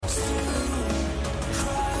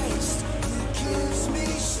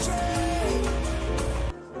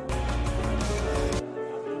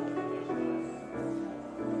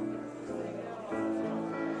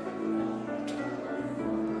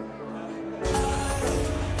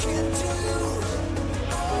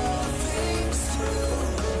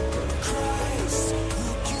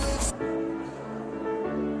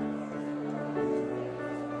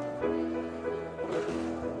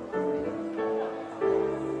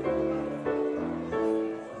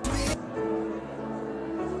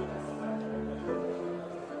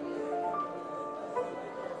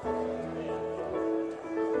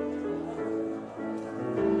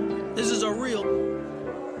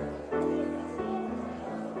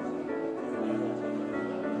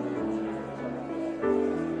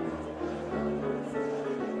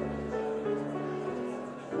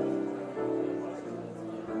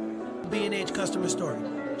customer story.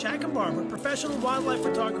 Jack and Barbara, professional wildlife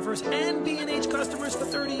photographers and B&H customers for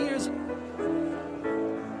 30 years.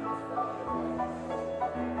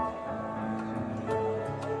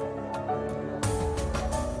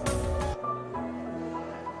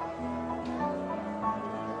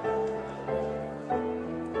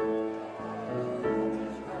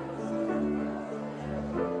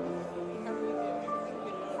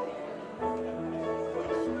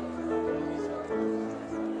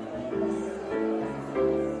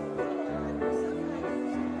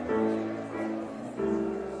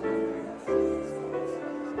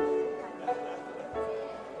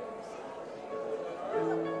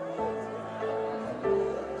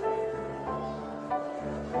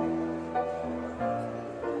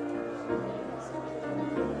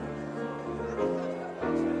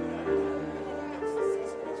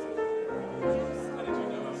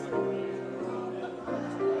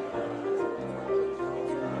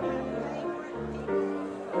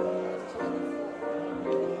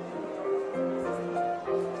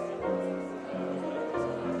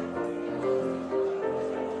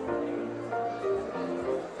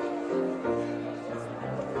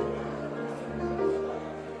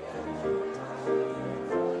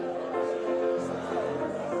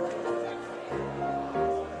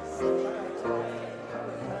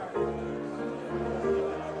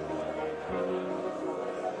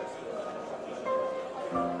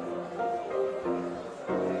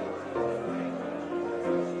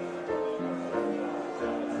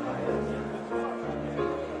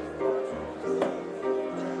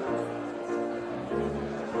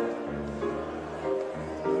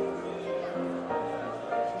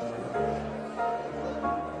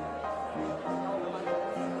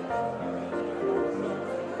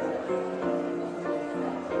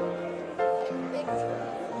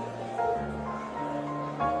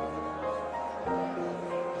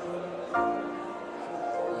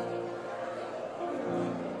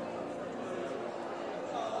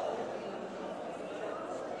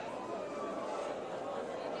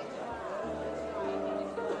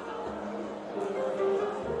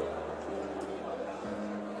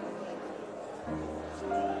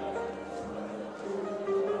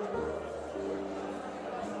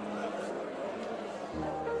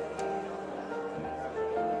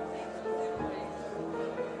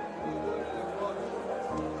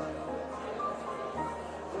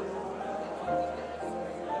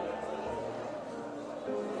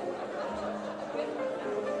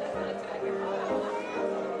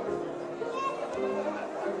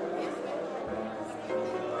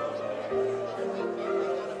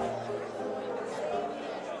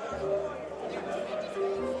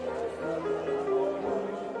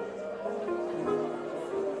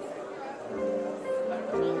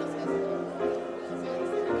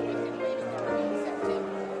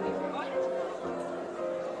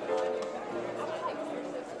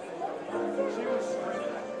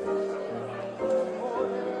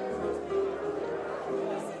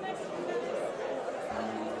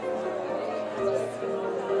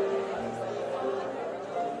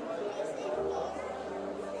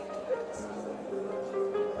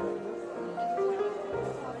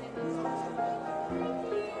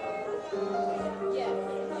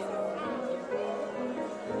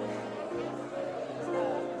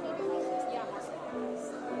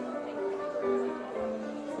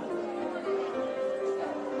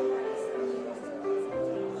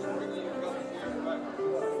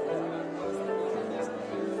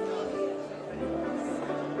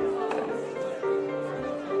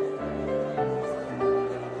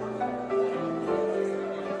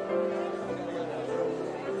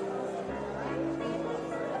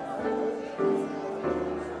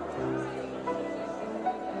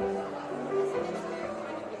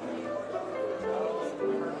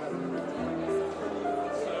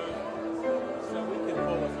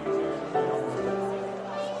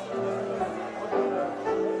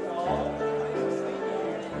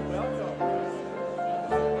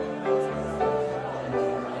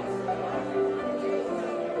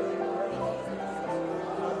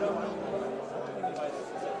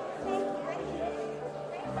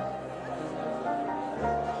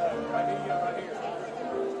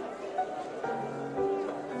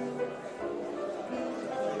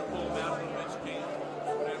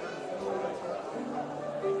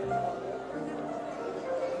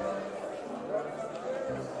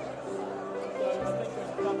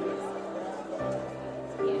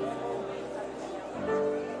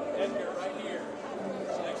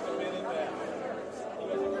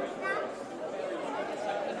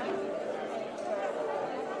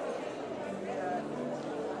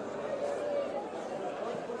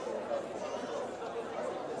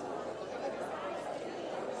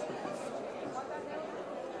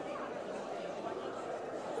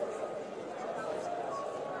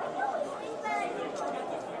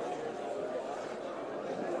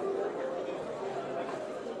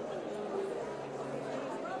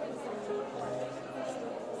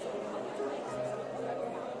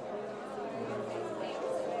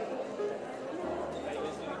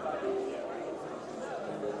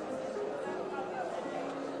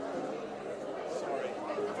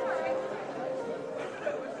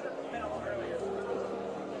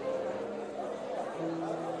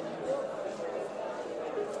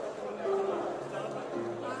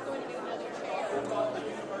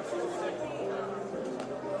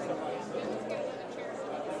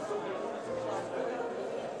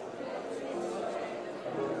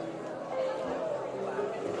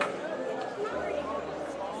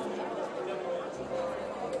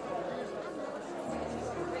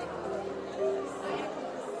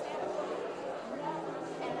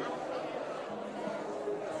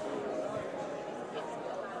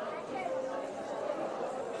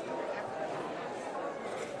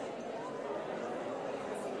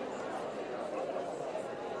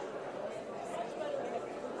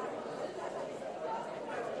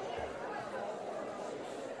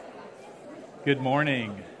 Good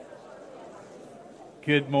morning.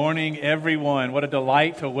 Good morning, everyone. What a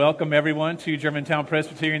delight to welcome everyone to Germantown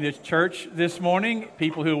Presbyterian Church this morning.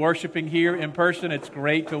 People who are worshiping here in person, it's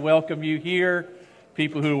great to welcome you here.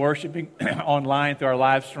 People who are worshiping online through our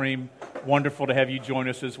live stream, wonderful to have you join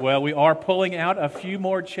us as well. We are pulling out a few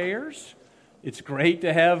more chairs. It's great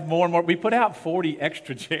to have more and more. We put out 40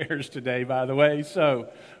 extra chairs today, by the way, so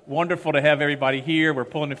wonderful to have everybody here. We're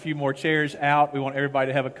pulling a few more chairs out. We want everybody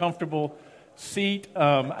to have a comfortable seat.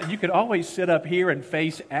 You could always sit up here and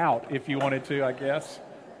face out if you wanted to, I guess.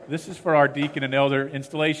 This is for our deacon and elder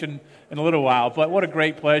installation in a little while, but what a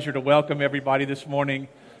great pleasure to welcome everybody this morning.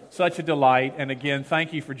 Such a delight. And again,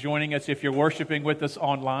 thank you for joining us. If you're worshiping with us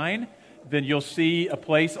online, then you'll see a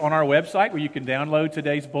place on our website where you can download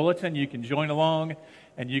today's bulletin. You can join along,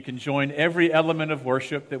 and you can join every element of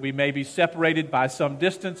worship that we may be separated by some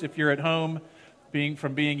distance if you're at home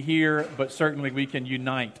from being here, but certainly we can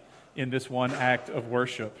unite in this one act of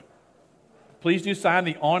worship. Please do sign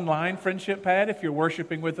the online friendship pad if you're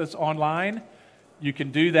worshiping with us online. You can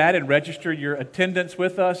do that and register your attendance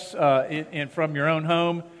with us from your own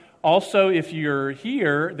home. Also, if you're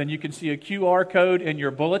here, then you can see a QR code in your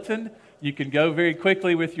bulletin. You can go very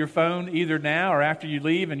quickly with your phone, either now or after you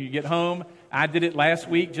leave and you get home. I did it last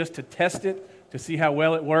week just to test it, to see how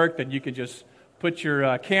well it worked, and you can just put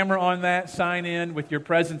your camera on that, sign in with your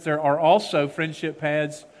presence. There are also friendship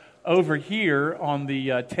pads over here on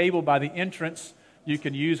the table by the entrance. You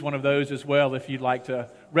can use one of those as well if you'd like to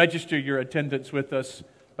register your attendance with us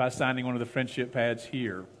by signing one of the friendship pads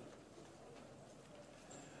here.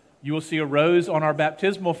 You will see a rose on our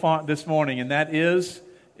baptismal font this morning, and that is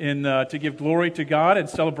to give glory to God in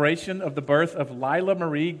celebration of the birth of Lila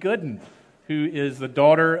Marie Gooden, who is the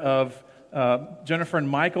daughter of Jennifer and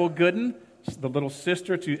Michael Gooden, the little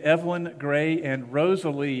sister to Evelyn, Gray, and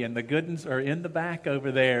Rosalie, and the Goodens are in the back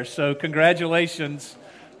over there. So congratulations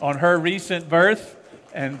on her recent birth,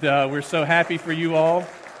 and we're so happy for you all.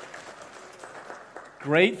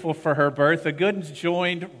 Grateful for her birth. The Goodens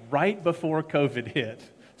joined right before COVID hit,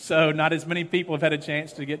 so not as many people have had a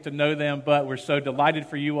chance to get to know them, but we're so delighted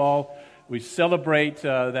for you all. We celebrate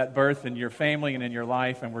that birth in your family and in your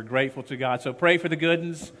life, and we're grateful to God. So pray for the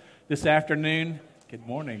Goodens this afternoon. Good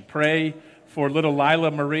morning. Pray for little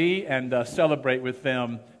Lila Marie and celebrate with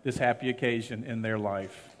them this happy occasion in their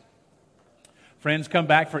life. Friends, come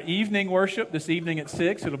back for evening worship this evening at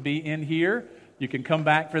 6. It'll be in here. You can come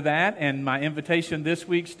back for that. And my invitation this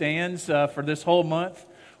week stands for this whole month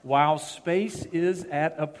while space is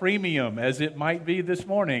at a premium, as it might be this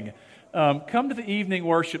morning. Come to the evening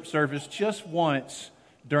worship service just once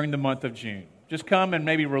during the month of June. Just come and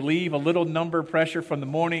maybe relieve a little number pressure from the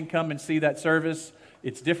morning. Come and see that service.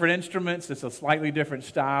 It's different instruments. It's a slightly different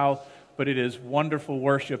style, but it is wonderful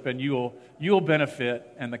worship, and you'll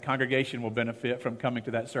benefit, and the congregation will benefit from coming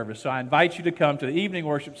to that service. So I invite you to come to the evening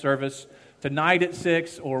worship service tonight at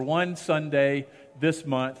 6 or one Sunday this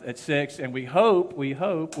month at 6, and we hope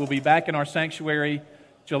we'll be back in our sanctuary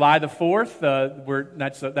July the 4th.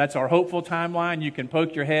 That's our hopeful timeline. You can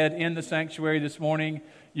poke your head in the sanctuary this morning.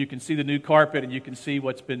 You can see the new carpet, and you can see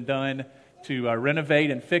what's been done to renovate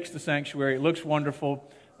and fix the sanctuary. It looks wonderful,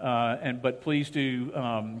 but please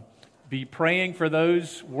do be praying for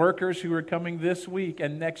those workers who are coming this week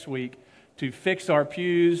and next week to fix our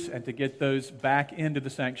pews and to get those back into the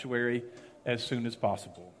sanctuary as soon as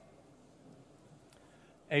possible.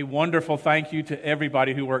 A wonderful thank you to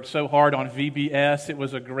everybody who worked so hard on VBS. It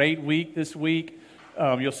was a great week this week.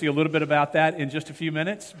 You'll see a little bit about that in just a few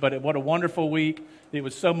minutes, but what a wonderful week. It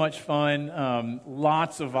was so much fun.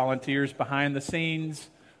 Lots of volunteers behind the scenes.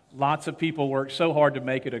 Lots of people worked so hard to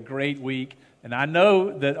make it a great week. And I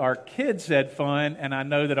know that our kids had fun, and I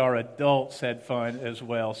know that our adults had fun as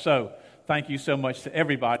well. So thank you so much to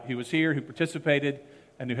everybody who was here, who participated,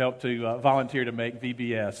 and who helped to volunteer to make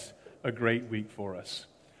VBS a great week for us.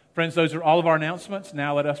 Friends, those are all of our announcements.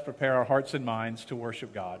 Now let us prepare our hearts and minds to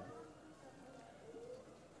worship God.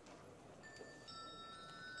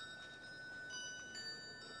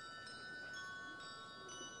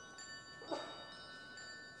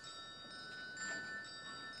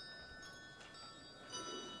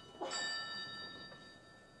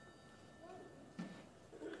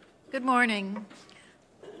 Good morning.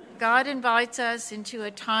 God invites us into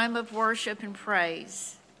a time of worship and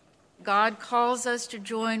praise. God calls us to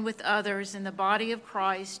join with others in the body of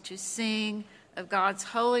Christ to sing of God's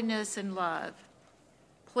holiness and love.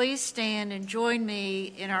 Please stand and join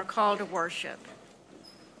me in our call to worship.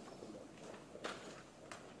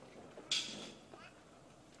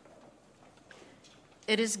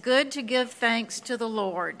 It is good to give thanks to the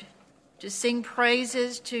Lord, to sing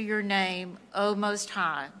praises to your name, O Most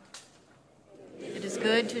High. It is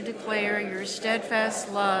good to declare your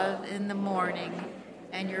steadfast love in the morning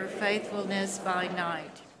and your faithfulness by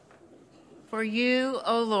night. For you,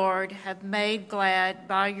 O Lord, have made glad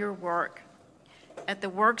by your work. At the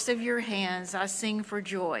works of your hands I sing for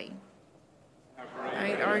joy.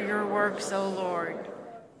 Great are your works, O Lord.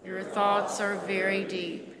 Your thoughts are very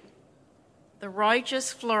deep. The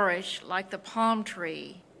righteous flourish like the palm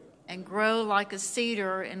tree and grow like a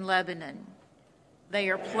cedar in Lebanon. They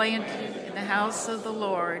are planted in the house of the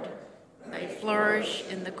Lord. They flourish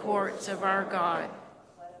in the courts of our God.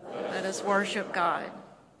 Let us worship God.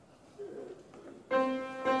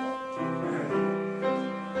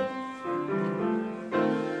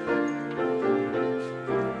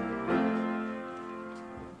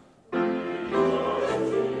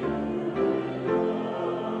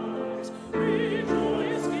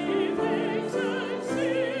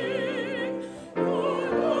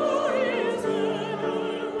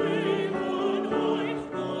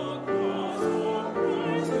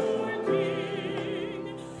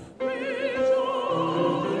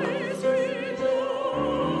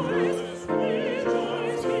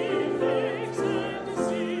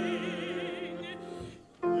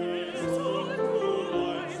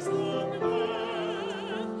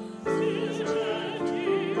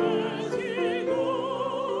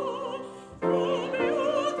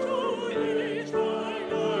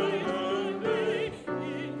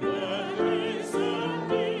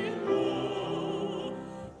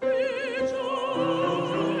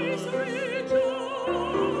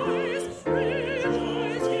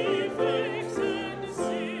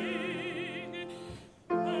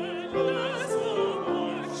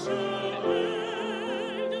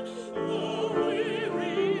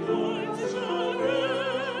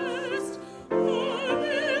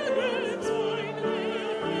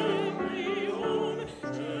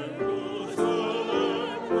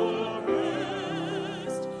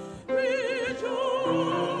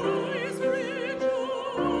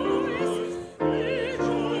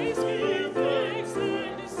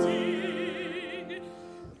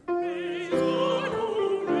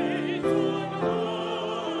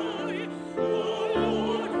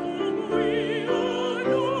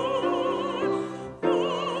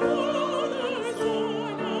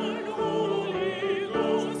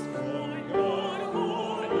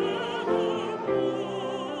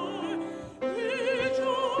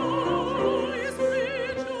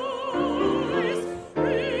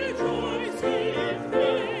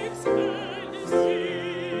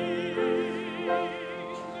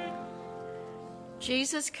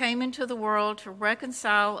 Jesus came into the world to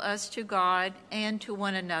reconcile us to God and to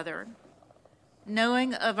one another.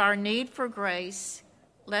 Knowing of our need for grace,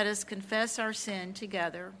 let us confess our sin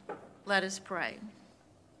together. Let us pray.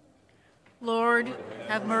 Lord,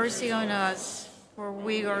 have mercy on us, for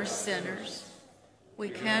we are sinners. We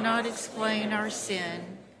cannot explain our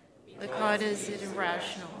sin because it is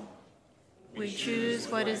irrational. We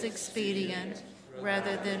choose what is expedient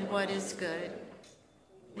rather than what is good.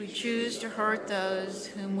 We choose to hurt those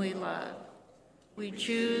whom we love. We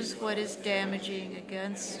choose what is damaging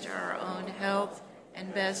against our own health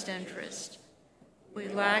and best interest. We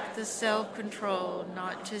lack the self-control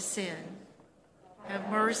not to sin. Have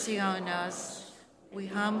mercy on us, we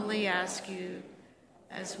humbly ask you,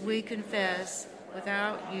 as we confess,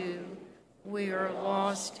 without you, we are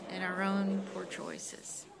lost in our own poor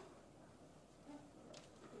choices.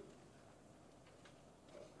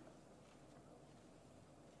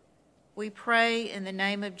 We pray in the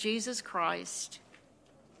name of Jesus Christ.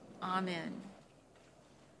 Amen.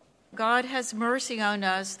 God has mercy on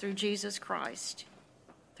us through Jesus Christ.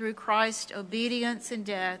 Through Christ's obedience and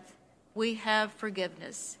death, we have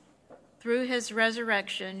forgiveness. Through his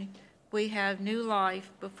resurrection, we have new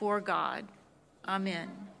life before God. Amen.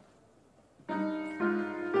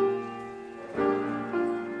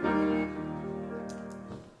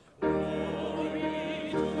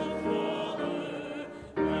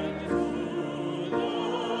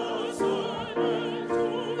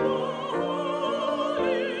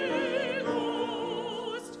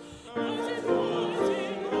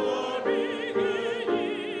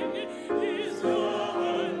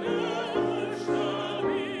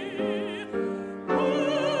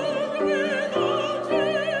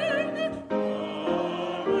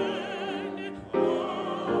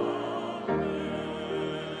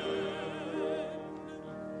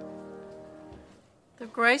 The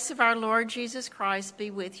grace of our Lord Jesus Christ be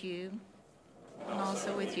with you, and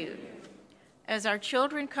also with you. As our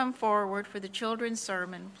children come forward for the children's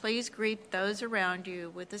sermon, please greet those around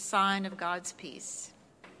you with the sign of God's peace.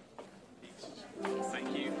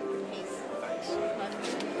 Thank you. Peace. Thanks. Love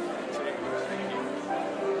you.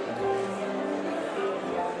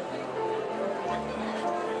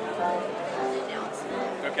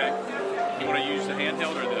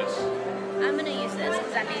 handheld or this? I'm going to use this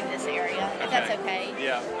because I need this area, if that's okay.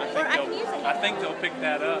 Yeah, Or I can use it. I think they'll pick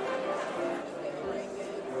that up.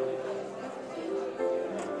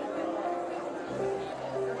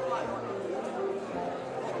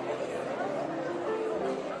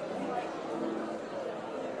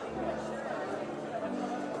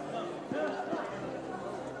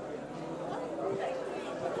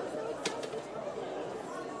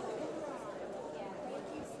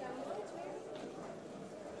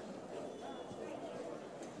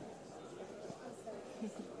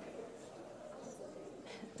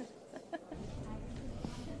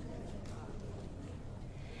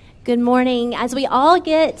 Good morning. As we all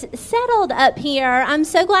get settled up here, I'm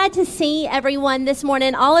so glad to see everyone this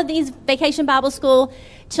morning, all of these Vacation Bible School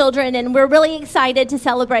children, and we're really excited to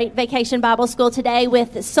celebrate Vacation Bible School today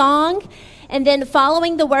with song. And then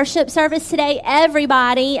following the worship service today,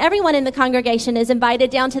 everyone in the congregation is invited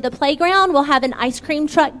down to the playground. We'll have an ice cream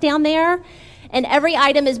truck down there. And every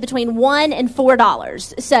item is between $1 and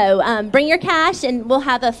 $4. So bring your cash, and we'll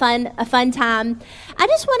have a fun time. I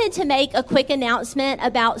just wanted to make a quick announcement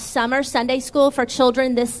about Summer Sunday School for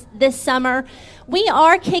children this summer. We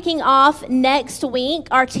are kicking off next week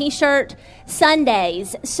our T-shirt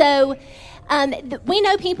Sundays. So we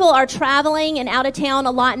know people are traveling and out of town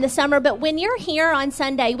a lot in the summer, but when you're here on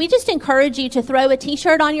Sunday, we just encourage you to throw a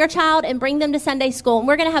T-shirt on your child and bring them to Sunday school. And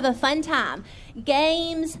we're going to have a fun time.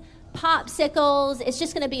 Games, popsicles. It's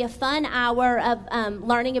just going to be a fun hour of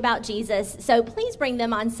learning about Jesus. So please bring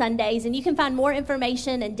them on Sundays, and you can find more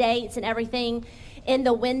information and dates and everything in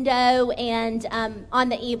the window and on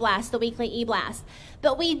the e-blast, the weekly e-blast.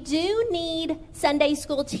 But we do need Sunday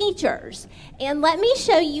school teachers, and let me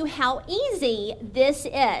show you how easy this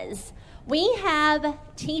is. We have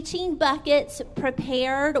teaching buckets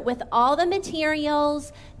prepared with all the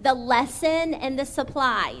materials, the lesson, and the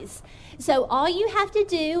supplies. So all you have to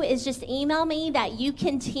do is just email me that you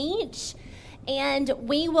can teach, and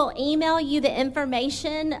we will email you the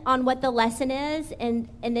information on what the lesson is, and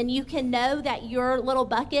then you can know that your little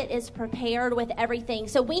bucket is prepared with everything.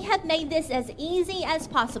 So we have made this as easy as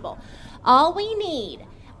possible. All we need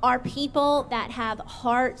are people that have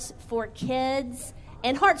hearts for kids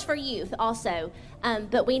and hearts for youth also.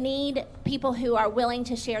 But we need people who are willing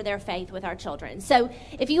to share their faith with our children. So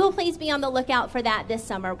if you will please be on the lookout for that this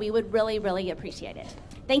summer, we would really, really appreciate it.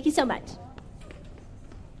 Thank you so much.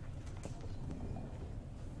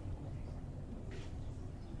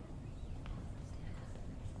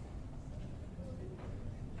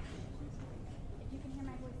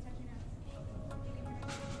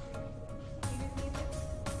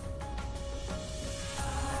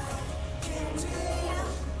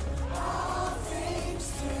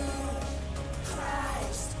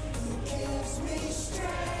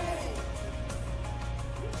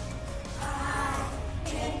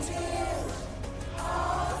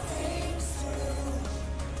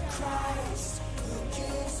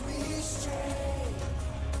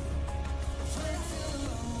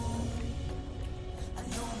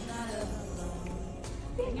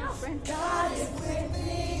 God is with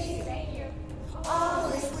me,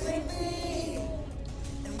 always with me,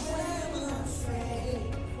 and when I'm afraid,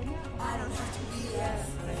 I don't have to be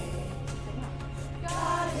afraid.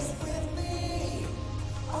 God is with me,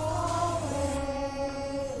 always.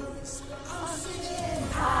 I'm singing,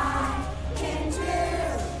 I can do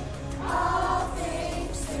all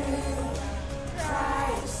things through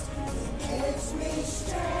Christ who gives me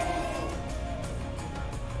strength.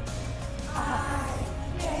 I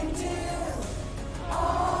can do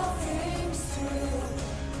all things through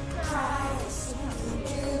Christ who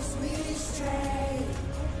gives me strength.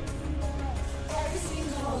 Every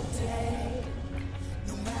single day,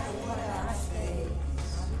 no matter what I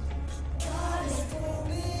face, God is for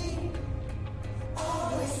me,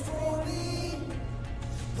 always for me.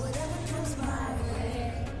 Whatever comes my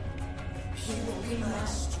way, He will be my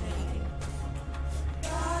strength.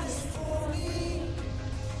 God is for me,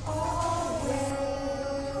 always.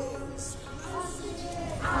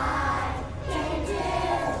 I can do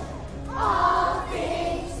all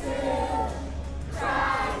things through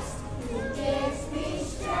Christ who gives me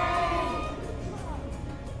strength.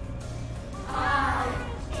 I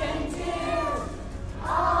can do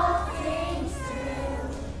all things through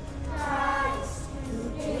Christ who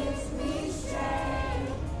gives me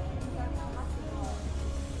strength.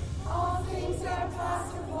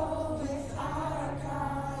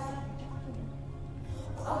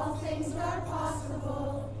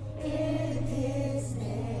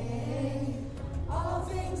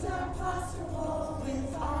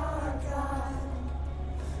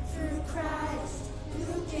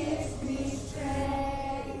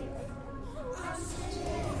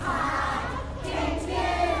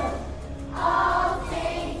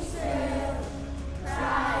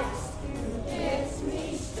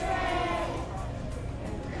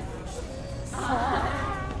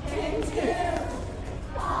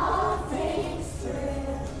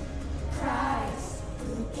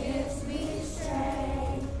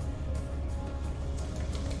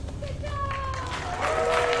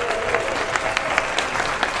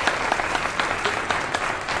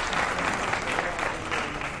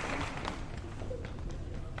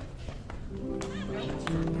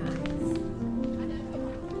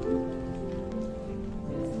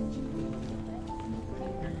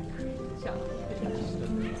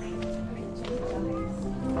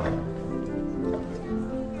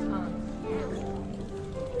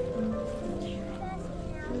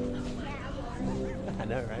 I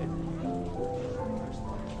know, right?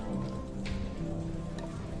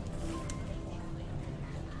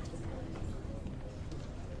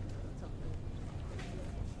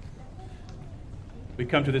 We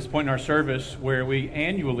come to this point in our service where we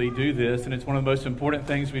annually do this, and it's one of the most important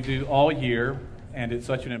things we do all year, and it's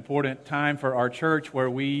such an important time for our church where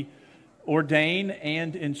we ordain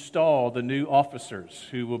and install the new officers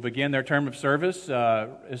who will begin their term of service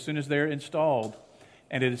as soon as they're installed.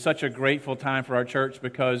 And it is such a grateful time for our church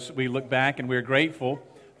because we look back and we're grateful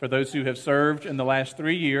for those who have served in the last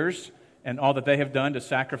 3 years and all that they have done to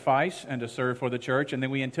sacrifice and to serve for the church. And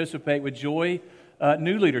then we anticipate with joy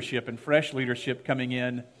new leadership and fresh leadership coming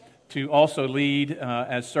in to also lead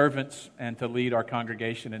as servants and to lead our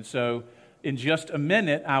congregation. And so in just a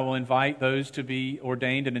minute, I will invite those to be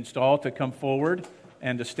ordained and installed to come forward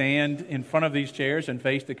and to stand in front of these chairs and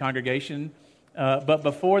face the congregation. But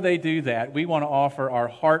before they do that, we want to offer our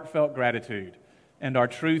heartfelt gratitude and our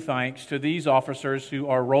true thanks to these officers who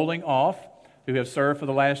are rolling off, who have served for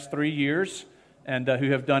the last 3 years, and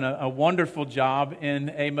who have done a wonderful job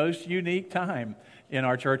in a most unique time in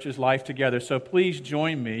our church's life together. So please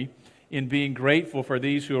join me in being grateful for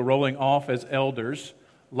these who are rolling off as elders: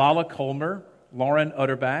 Lala Colmer, Lauren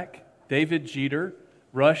Utterback, David Jeter,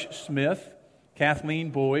 Rush Smith, Kathleen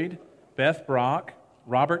Boyd, Beth Brock,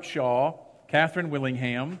 Robert Shaw, Catherine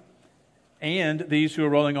Willingham, and these who are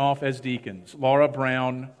rolling off as deacons: Laura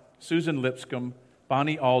Brown, Susan Lipscomb,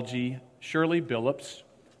 Bonnie Algie, Shirley Billups,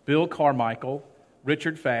 Bill Carmichael,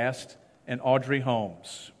 Richard Fast, and Audrey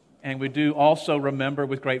Holmes. And we do also remember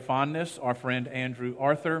with great fondness our friend Andrew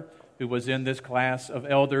Arthur, who was in this class of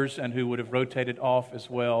elders and who would have rotated off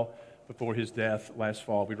as well before his death last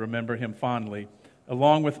fall. We remember him fondly.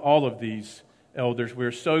 Along with all of these elders,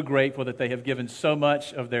 we're so grateful that they have given so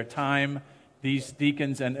much of their time, these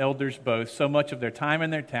deacons and elders both, so much of their time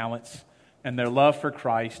and their talents and their love for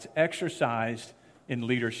Christ exercised in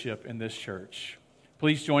leadership in this church.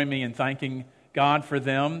 Please join me in thanking God for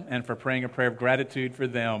them and for praying a prayer of gratitude for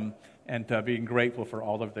them and being grateful for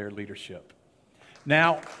all of their leadership.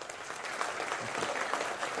 Now,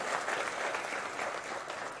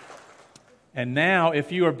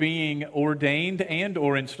 if you are being ordained and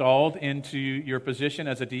or installed into your position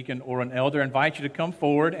as a deacon or an elder, I invite you to come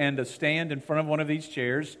forward and to stand in front of one of these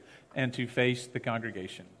chairs and to face the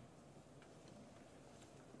congregation.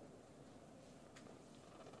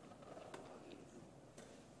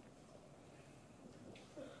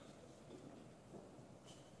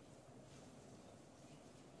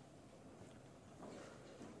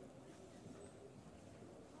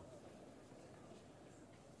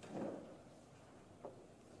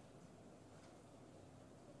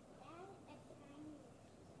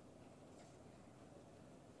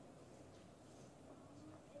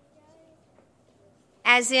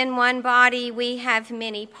 As in one body, we have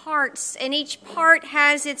many parts, and each part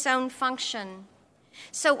has its own function.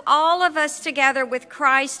 So all of us together with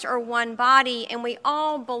Christ are one body, and we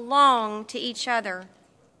all belong to each other.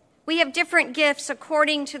 We have different gifts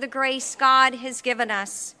according to the grace God has given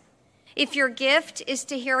us. If your gift is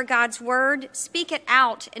to hear God's word, speak it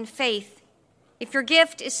out in faith. If your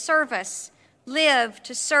gift is service, live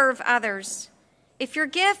to serve others. If your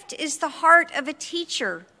gift is the heart of a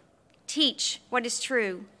teacher, teach what is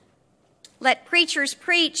true. Let preachers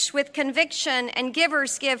preach with conviction and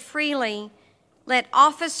givers give freely. Let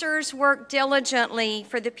officers work diligently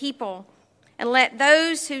for the people, and let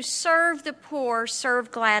those who serve the poor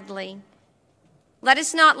serve gladly. Let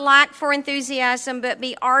us not lack for enthusiasm, but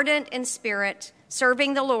be ardent in spirit,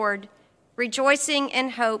 serving the Lord, rejoicing in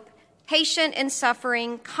hope, patient in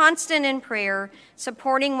suffering, constant in prayer,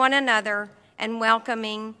 supporting one another, and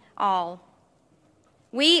welcoming all.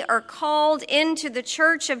 We are called into the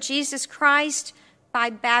church of Jesus Christ by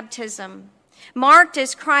baptism, marked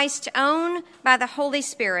as Christ's own by the Holy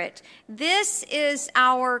Spirit. This is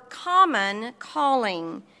our common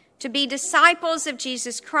calling, to be disciples of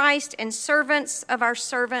Jesus Christ and servants of our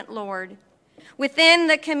servant Lord. Within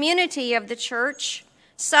the community of the church,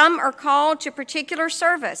 some are called to particular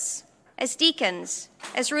service as deacons,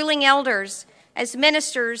 as ruling elders, as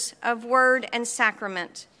ministers of word and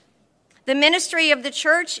sacrament. The ministry of the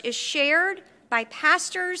church is shared by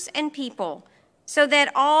pastors and people so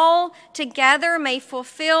that all together may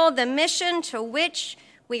fulfill the mission to which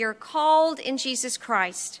we are called in Jesus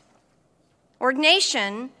Christ.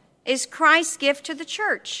 Ordination is Christ's gift to the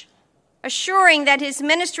church, assuring that his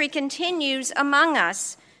ministry continues among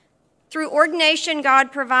us. Through ordination,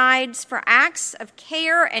 God provides for acts of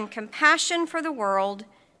care and compassion for the world,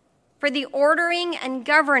 for the ordering and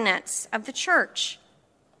governance of the church,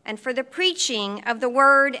 and for the preaching of the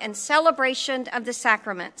word and celebration of the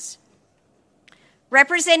sacraments.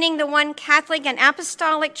 representing the one Catholic and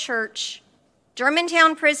Apostolic Church,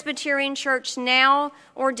 Germantown Presbyterian Church now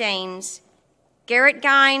ordains Garrett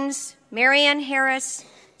Gines, Marianne Harris,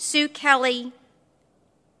 Sue Kelly,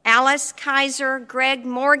 Alice Kaiser, Greg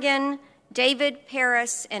Morgan, David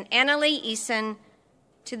Paris, and Annalie Eason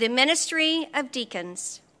to the ministry of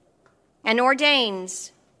deacons, and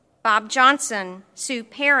ordains Bob Johnson, Sue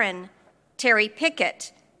Perrin, Terry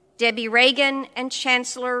Pickett, Debbie Reagan, and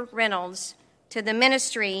Chancellor Reynolds to the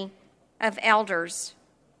ministry of elders.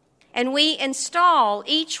 And we install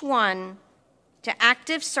each one to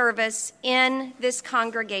active service in this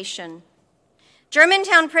congregation.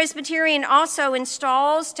 Germantown Presbyterian also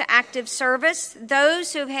installs to active service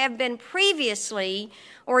those who have been previously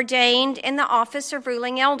ordained in the office of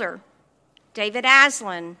ruling elder: David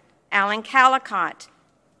Aslan, Alan Calicott,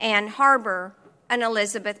 Ann Harbor, and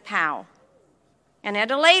Elizabeth Powell. And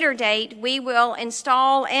at a later date, we will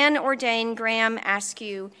install and ordain Graham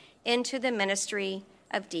Askew into the ministry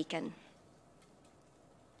of deacon.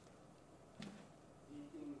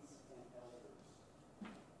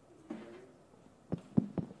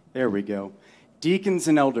 There we go. Deacons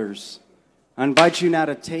and elders, I invite you now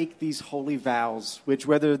to take these holy vows, which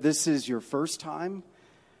whether this is your first time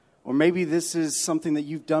or maybe this is something that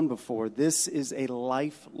you've done before, this is a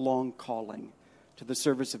lifelong calling to the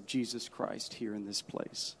service of Jesus Christ here in this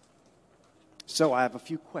place. So I have a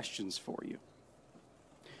few questions for you.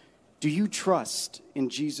 Do you trust in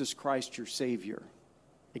Jesus Christ, your Savior?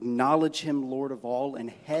 Acknowledge him Lord of all and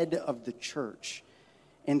head of the church,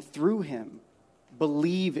 and through him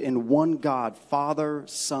believe in one God, Father,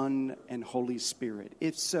 Son, and Holy Spirit?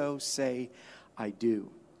 If so, say, I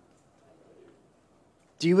do.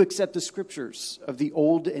 Do you accept the scriptures of the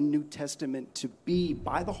Old and New Testament to be,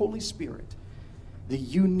 by the Holy Spirit, the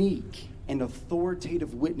unique and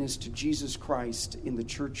authoritative witness to Jesus Christ in the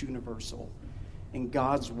Church Universal and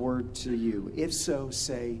God's word to you? If so,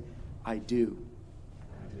 say, I do.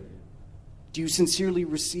 Do you sincerely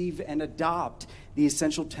receive and adopt the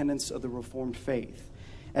essential tenets of the Reformed faith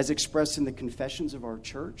as expressed in the confessions of our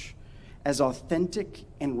church as authentic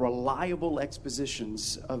and reliable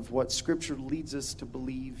expositions of what Scripture leads us to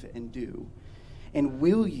believe and do? And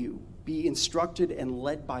will you be instructed and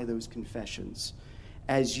led by those confessions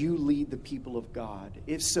as you lead the people of God?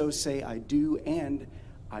 If so, say, I do and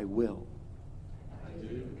I will. I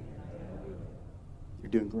do.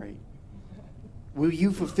 You're doing great. Will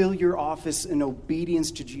you fulfill your office in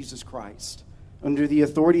obedience to Jesus Christ under the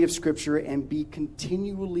authority of Scripture and be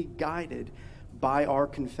continually guided by our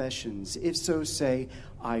confessions? If so, say,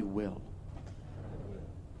 I will.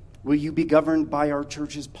 Will you be governed by our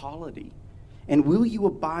church's polity? And will you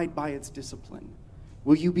abide by its discipline?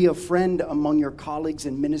 Will you be a friend among your colleagues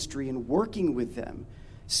in ministry and working with them,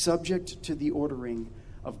 subject to the ordering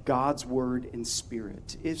of God's word and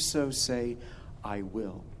spirit? If so, say, I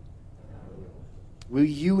will. Will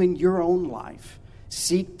you in your own life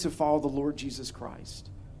seek to follow the Lord Jesus Christ,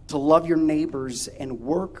 to love your neighbors, and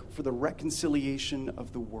work for the reconciliation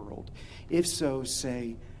of the world? If so,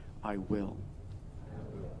 say, I will.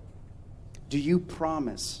 Do you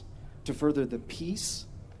promise to further the peace,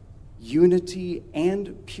 unity,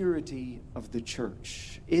 and purity of the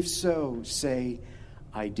church? If so, say,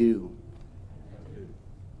 I do.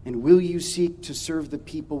 And will you seek to serve the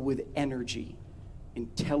people with energy,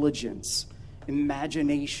 intelligence,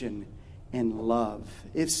 imagination, and love?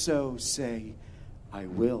 If so, say, I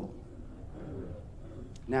will.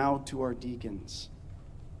 Now to our deacons.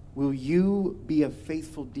 Will you be a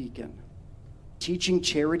faithful deacon, teaching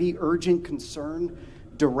charity, urgent concern,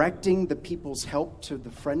 directing the people's help to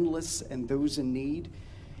the friendless and those in need?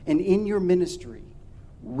 And in your ministry,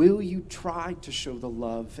 will you try to show the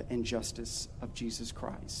love and justice of Jesus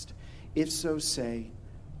Christ? If so, say,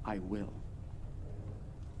 I will.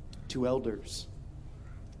 To elders,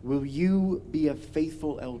 will you be a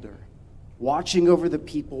faithful elder, watching over the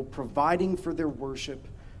people, providing for their worship,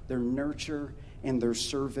 their nurture, and their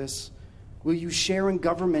service? Will you share in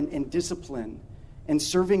government and discipline and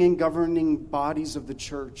serving in governing bodies of the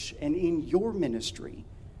church? And in your ministry,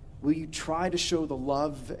 will you try to show the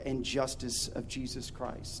love and justice of Jesus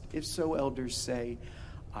Christ? If so, elders, say,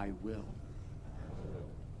 I will.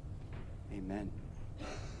 Amen.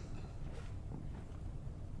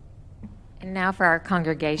 And now for our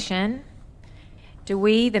congregation. Do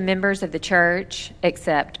we, the members of the church,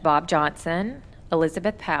 accept Bob Johnson,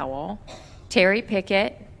 Elizabeth Powell, Terry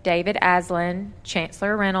Pickett, David Aslan,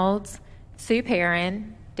 Chancellor Reynolds, Sue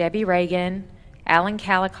Perrin, Debbie Reagan, Alan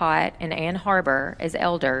Calicott, and Ann Harbor as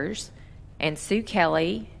elders, and Sue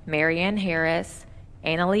Kelly, Marianne Harris,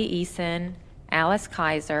 Annalie Eason, Alice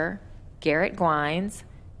Kaiser, Garrett Gwines,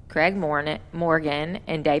 Craig Morgan,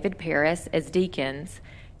 and David Paris as deacons,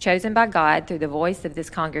 chosen by God through the voice of this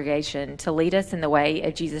congregation to lead us in the way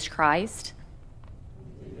of Jesus Christ?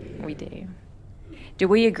 We do. Do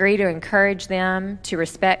we agree to encourage them, to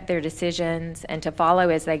respect their decisions, and to follow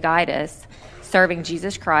as they guide us, serving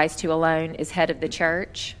Jesus Christ, who alone is head of the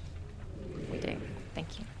church? We do.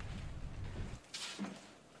 Thank you.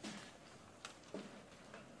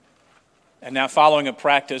 And now, following a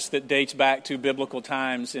practice that dates back to biblical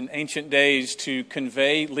times, in ancient days, to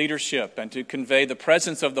convey leadership and to convey the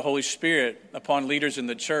presence of the Holy Spirit upon leaders in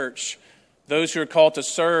the church, those who are called to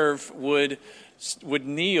serve would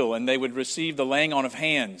kneel, and they would receive the laying on of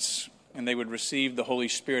hands, and they would receive the Holy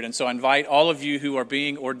Spirit. And so I invite all of you who are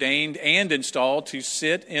being ordained and installed to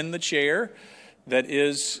sit in the chair that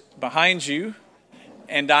is behind you.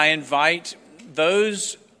 And I invite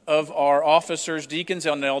those of our officers, deacons,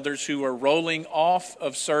 and elders who are rolling off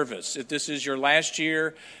of service. If this is your last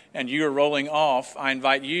year and you are rolling off, I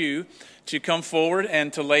invite you to come forward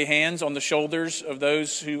and to lay hands on the shoulders of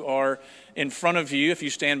those who are in front of you if you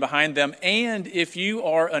stand behind them. And if you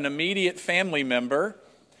are an immediate family member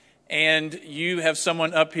and you have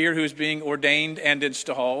someone up here who is being ordained and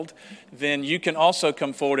installed, then you can also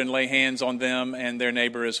come forward and lay hands on them and their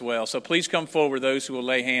neighbor as well. So please come forward, those who will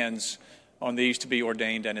lay hands on these to be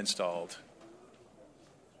ordained and installed.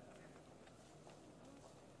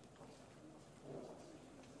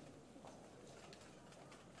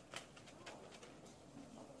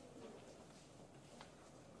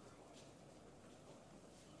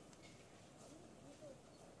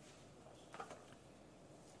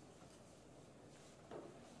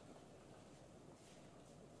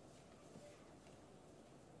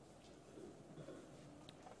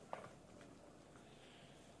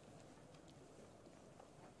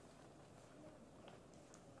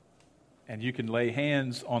 And you can lay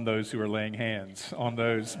hands on those who are laying hands on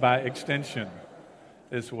those by extension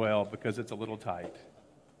as well, because it's a little tight.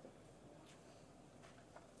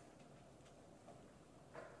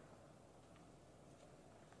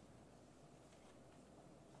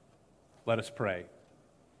 Let us pray.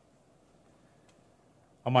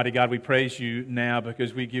 Almighty God, we praise you now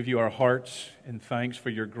because we give you our hearts and thanks for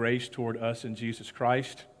your grace toward us in Jesus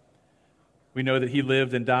Christ. We know that he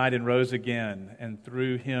lived and died and rose again, and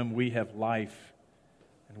through him we have life,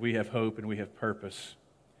 and we have hope, and we have purpose.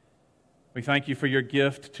 We thank you for your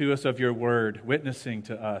gift to us of your word, witnessing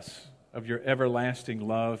to us of your everlasting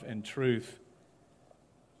love and truth.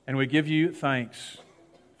 And we give you thanks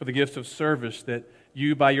for the gifts of service that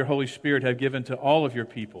you, by your Holy Spirit, have given to all of your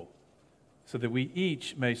people, so that we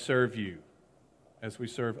each may serve you as we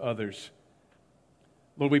serve others.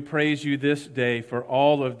 Lord, we praise you this day for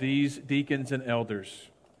all of these deacons and elders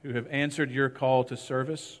who have answered your call to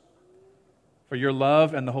service, for your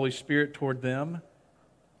love and the Holy Spirit toward them,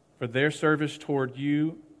 for their service toward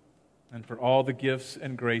you, and for all the gifts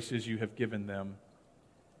and graces you have given them.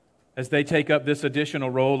 As they take up this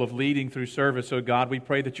additional role of leading through service, O God, we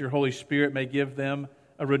pray that your Holy Spirit may give them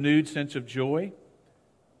a renewed sense of joy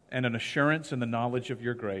and an assurance in the knowledge of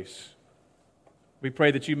your grace. We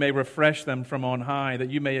pray that you may refresh them from on high,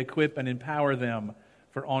 that you may equip and empower them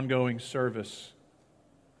for ongoing service.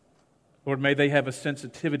 Lord, may they have a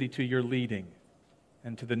sensitivity to your leading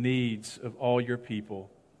and to the needs of all your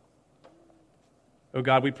people. Oh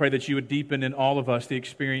God, we pray that you would deepen in all of us the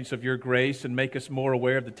experience of your grace and make us more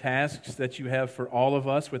aware of the tasks that you have for all of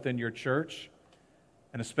us within your church,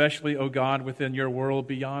 and especially, oh God, within your world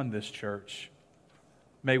beyond this church.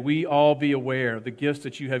 May we all be aware of the gifts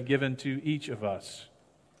that you have given to each of us,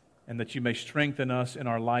 and that you may strengthen us in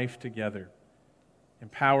our life together.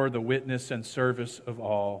 Empower the witness and service of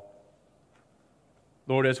all.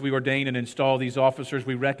 Lord, as we ordain and install these officers,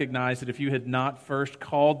 we recognize that if you had not first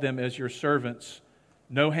called them as your servants,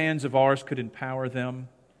 no hands of ours could empower them,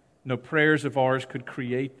 no prayers of ours could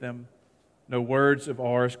create them, no words of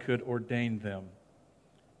ours could ordain them.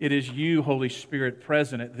 It is you, Holy Spirit,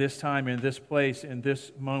 present at this time, in this place, in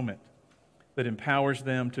this moment, that empowers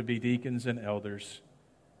them to be deacons and elders.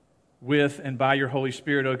 With and by your Holy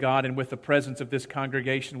Spirit, O God, and with the presence of this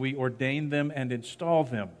congregation, we ordain them and install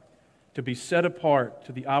them to be set apart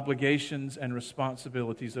to the obligations and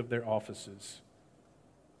responsibilities of their offices.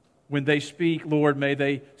 When they speak, Lord, may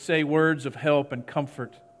they say words of help and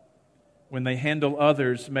comfort. When they handle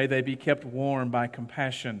others, may they be kept warm by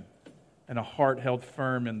compassion and a heart held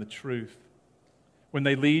firm in the truth. When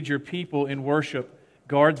they lead your people in worship,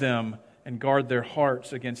 guard them and guard their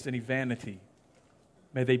hearts against any vanity.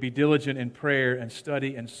 May they be diligent in prayer and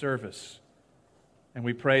study and service. And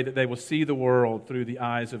we pray that they will see the world through the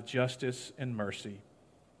eyes of justice and mercy.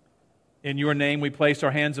 In your name we place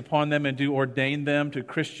our hands upon them and do ordain them to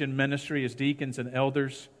Christian ministry as deacons and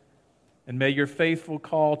elders. And may your faithful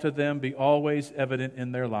call to them be always evident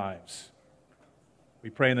in their lives.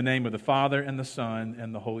 We pray in the name of the Father, and the Son,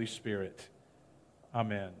 and the Holy Spirit.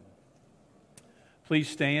 Amen. Please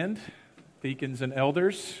stand, deacons and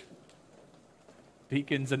elders.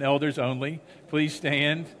 Deacons and elders only. Please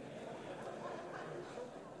stand.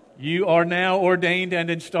 You are now ordained and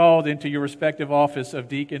installed into your respective office of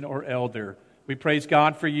deacon or elder. We praise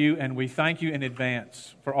God for you, and we thank you in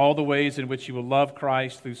advance for all the ways in which you will love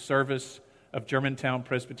Christ through service of Germantown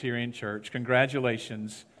Presbyterian Church.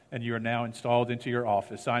 Congratulations, and you are now installed into your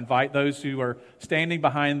office. I invite those who are standing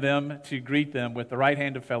behind them to greet them with the right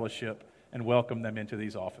hand of fellowship and welcome them into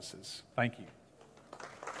these offices. Thank you.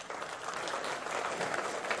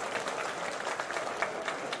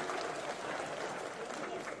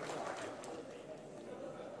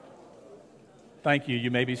 Thank you. You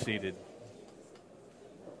may be seated.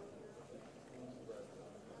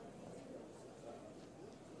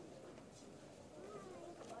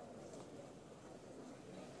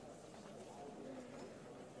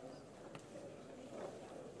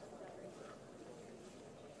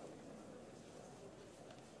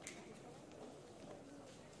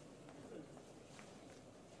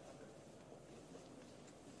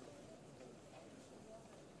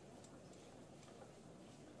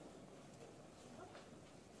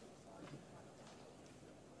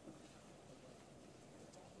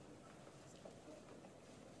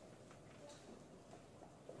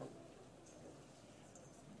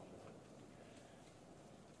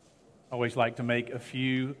 I always like to make a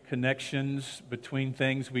few connections between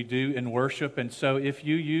things we do in worship. And so if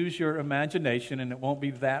you use your imagination, and it won't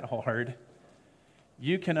be that hard,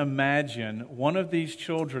 you can imagine one of these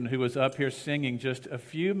children who was up here singing just a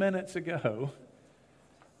few minutes ago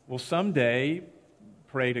will someday,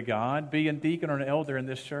 pray to God, be a deacon or an elder in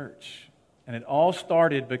this church. And it all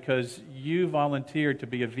started because you volunteered to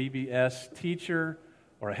be a VBS teacher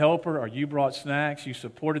or a helper, or you brought snacks, you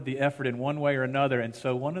supported the effort in one way or another. And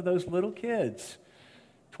so one of those little kids,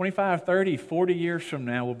 25, 30, 40 years from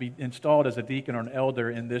now, will be installed as a deacon or an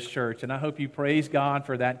elder in this church. And I hope you praise God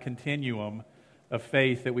for that continuum of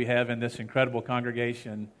faith that we have in this incredible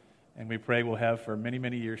congregation, and we pray we'll have for many,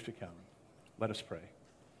 many years to come. Let us pray.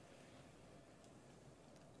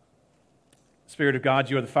 Spirit of God,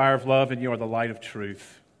 you are the fire of love, and you are the light of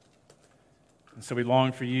truth. And so we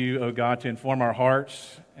long for you, O God, to inform our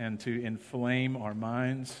hearts and to inflame our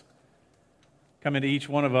minds. Come into each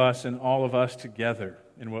one of us and all of us together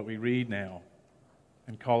in what we read now,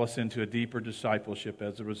 and call us into a deeper discipleship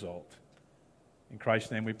as a result. In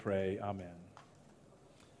Christ's name we pray, amen.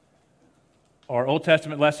 Our Old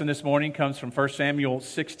Testament lesson this morning comes from 1 Samuel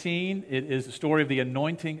 16. It is the story of the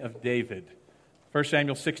anointing of David. 1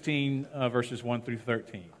 Samuel 16, verses 1 through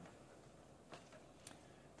 13.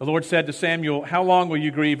 The Lord said to Samuel, "How long will you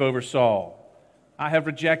grieve over Saul? I have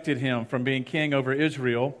rejected him from being king over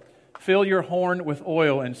Israel. Fill your horn with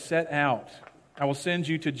oil and set out. I will send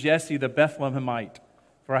you to Jesse the Bethlehemite,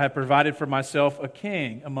 for I have provided for myself a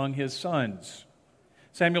king among his sons."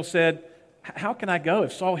 Samuel said, "How can I go?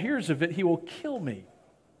 If Saul hears of it, he will kill me."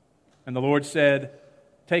 And the Lord said,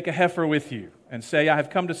 "Take a heifer with you and say, I have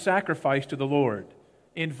come to sacrifice to the Lord.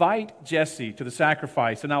 Invite Jesse to the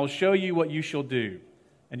sacrifice, and I will show you what you shall do.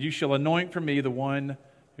 And you shall anoint for me the one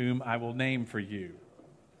whom I will name for you."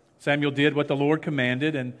 Samuel did what the Lord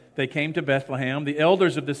commanded, and they came to Bethlehem. The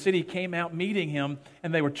elders of the city came out meeting him,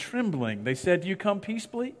 and they were trembling. They said, "Do you come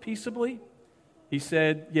peaceably? He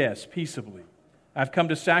said, "Yes, peaceably. I've come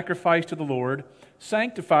to sacrifice to the Lord.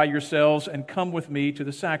 Sanctify yourselves and come with me to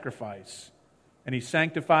the sacrifice." And he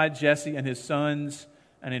sanctified Jesse and his sons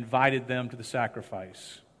and invited them to the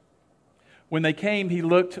sacrifice. When they came, he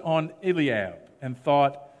looked on Eliab and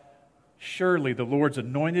thought, "Surely the Lord's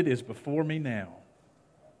anointed is before me now."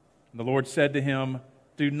 And the Lord said to him,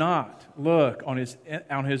 "Do not look on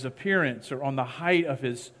his appearance or on the height of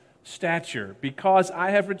his stature, because I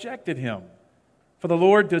have rejected him. For the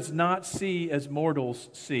Lord does not see as mortals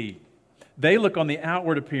see. They look on the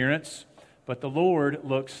outward appearance, but the Lord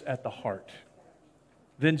looks at the heart."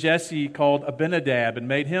 Then Jesse called Abinadab and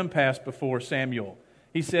made him pass before Samuel.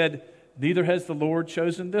 He said, "Neither has the Lord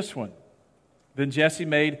chosen this one." Then Jesse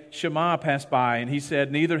made Shammah pass by, and he said,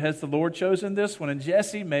 "Neither has the Lord chosen this one." And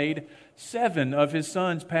Jesse made 7 of his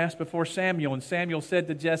sons pass before Samuel. And Samuel said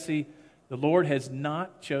to Jesse, "The Lord has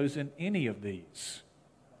not chosen any of these."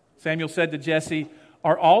 Samuel said to Jesse,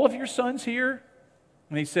 "Are all of your sons here?"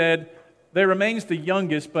 And he said, "There remains the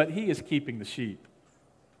youngest, but he is keeping the sheep."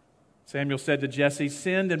 Samuel said to Jesse,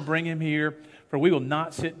 "Send and bring him here, for we will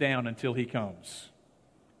not sit down until he comes."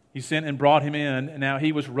 He sent and brought him in, and now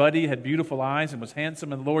he was ruddy, had beautiful eyes, and was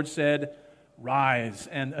handsome. And the Lord said, "Rise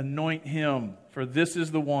and anoint him, for this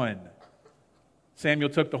is the one." Samuel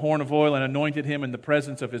took the horn of oil and anointed him in the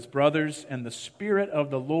presence of his brothers, and the Spirit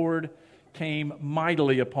of the Lord came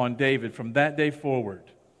mightily upon David from that day forward.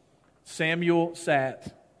 Samuel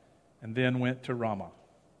sat and then went to Ramah.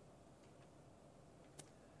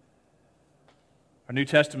 Our New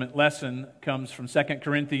Testament lesson comes from 2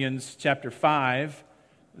 Corinthians chapter 5.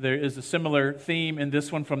 There is a similar theme in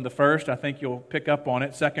this one from the first. I think you'll pick up on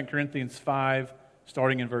it. 2 Corinthians 5,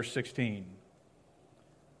 starting in verse 16.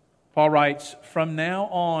 Paul writes, "From now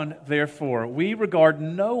on, therefore, we regard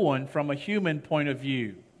no one from a human point of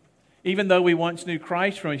view. Even though we once knew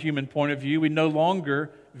Christ from a human point of view, we no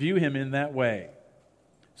longer view him in that way.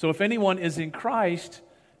 So if anyone is in Christ,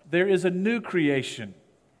 there is a new creation.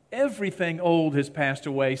 Everything old has passed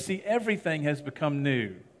away. See, everything has become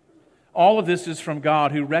new. All of this is from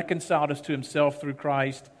God, who reconciled us to himself through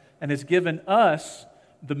Christ and has given us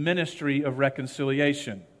the ministry of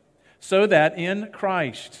reconciliation, so that in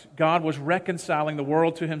Christ God was reconciling the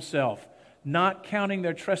world to himself, not counting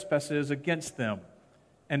their trespasses against them,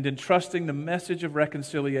 and entrusting the message of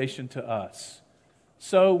reconciliation to us.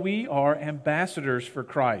 So we are ambassadors for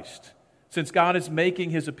Christ. Since God is making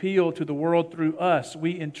his appeal to the world through us,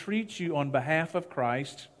 we entreat you on behalf of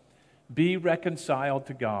Christ, be reconciled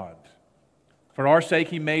to God. For our sake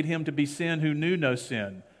he made him to be sin who knew no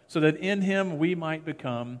sin, so that in him we might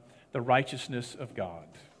become the righteousness of God."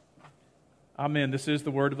 Amen. This is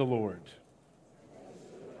the word of the Lord.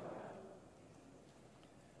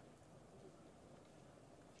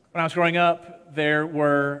 When I was growing up, there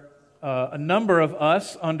were a number of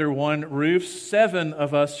us under one roof, 7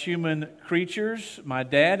 of us human creatures, my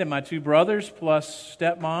dad and my 2 brothers, plus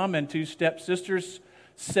stepmom and 2 stepsisters,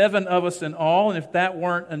 7 of us in all. And if that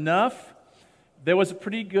weren't enough, there was a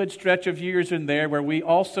pretty good stretch of years in there where we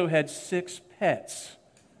also had 6 pets,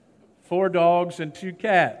 4 dogs and 2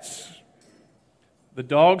 cats. The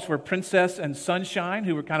dogs were Princess and Sunshine,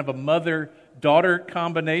 who were kind of a mother-daughter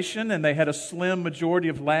combination, and they had a slim majority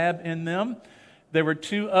of lab in them. There were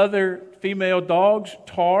 2 other female dogs,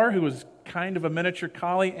 Tar, who was kind of a miniature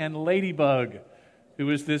collie, and Ladybug, who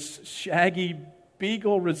was this shaggy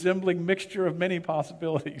beagle resembling mixture of many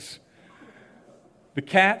possibilities. The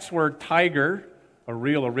cats were Tiger, a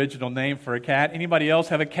real original name for a cat. Anybody else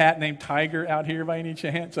have a cat named Tiger out here by any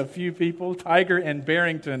chance? A few people. Tiger and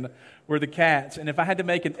Barrington were the cats. And if I had to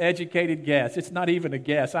make an educated guess, it's not even a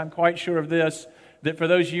guess, I'm quite sure of this, that for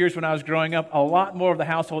those years when I was growing up, a lot more of the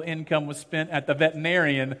household income was spent at the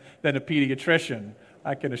veterinarian than a pediatrician,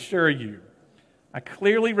 I can assure you. I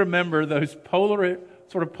clearly remember those polar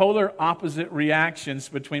opposite reactions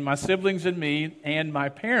between my siblings and me and my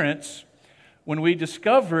parents when we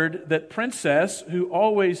discovered that Princess, who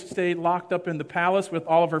always stayed locked up in the palace with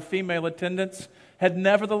all of her female attendants, had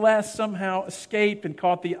nevertheless somehow escaped and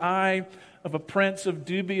caught the eye of a prince of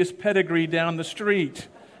dubious pedigree down the street.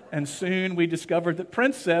 And soon we discovered that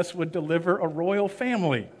Princess would deliver a royal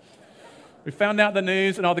family. We found out the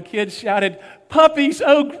news, and all the kids shouted, "Puppies,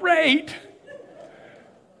 oh great!"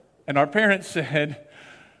 And our parents said,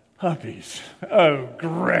 "Puppies, oh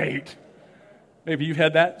great." Maybe you've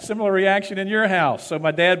had that similar reaction in your house. So my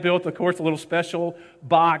dad built, of course, a little special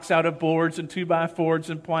box out of boards and 2x4s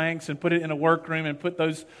and planks and put it in a workroom and put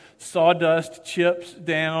those sawdust chips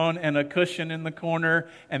down and a cushion in the corner.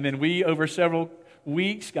 And then we, over several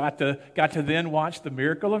weeks, got to then watch the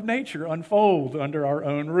miracle of nature unfold under our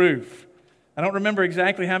own roof. I don't remember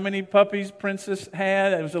exactly how many puppies Princess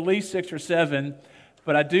had. It was at least 6 or 7.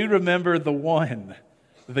 But I do remember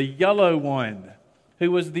the yellow one, who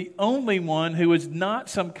was the only one who was not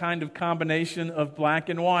some kind of combination of black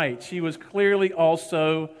and white. She was clearly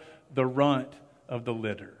also the runt of the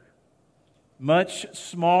litter. Much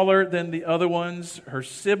smaller than the other ones, her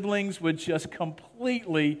siblings would just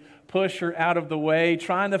completely push her out of the way,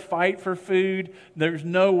 trying to fight for food. There's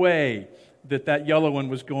no way that yellow one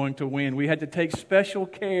was going to win. We had to take special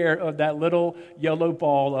care of that little yellow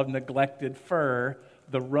ball of neglected fur,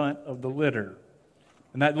 the runt of the litter.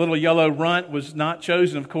 And that little yellow runt was not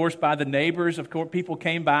chosen, of course, by the neighbors. Of course, people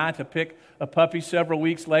came by to pick a puppy several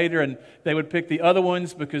weeks later, and they would pick the other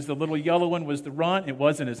ones because the little yellow one was the runt. It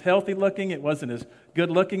wasn't as healthy looking. It wasn't as good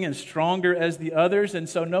looking and stronger as the others, and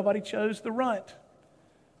so nobody chose the runt.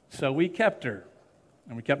 So we kept her,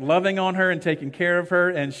 and we kept loving on her and taking care of her,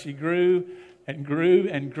 and she grew and grew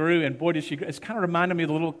and grew, and boy, did she grow. It's kind of reminded me of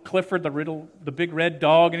the little Clifford, the big red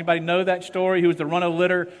dog. Anybody know that story? He was the runt of the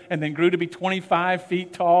litter and then grew to be 25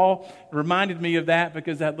 feet tall. It reminded me of that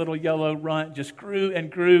because that little yellow runt just grew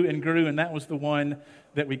and grew and grew, and that was the one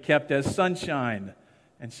that we kept as Sunshine.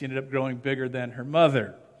 and she ended up growing bigger than her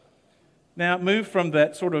mother. Now, moved from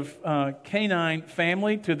that sort of canine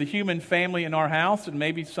family to the human family in our house, and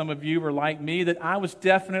maybe some of you were like me, that I was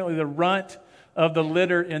definitely the runt of the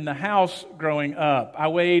litter in the house growing up. I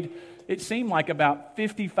weighed, it seemed like about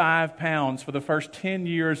 55 pounds for the first 10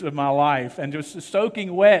 years of my life, and just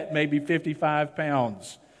soaking wet, maybe 55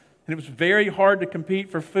 pounds. And it was very hard to compete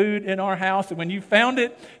for food in our house, and when you found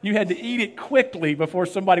it, you had to eat it quickly before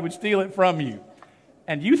somebody would steal it from you.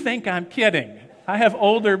 And you think I'm kidding. I have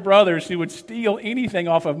older brothers who would steal anything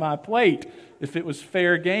off of my plate if it was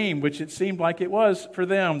fair game, which it seemed like it was for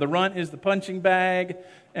them. The runt is the punching bag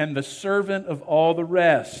and the servant of all the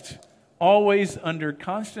rest, always under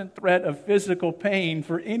constant threat of physical pain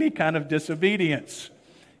for any kind of disobedience.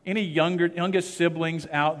 Any youngest siblings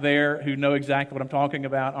out there who know exactly what I'm talking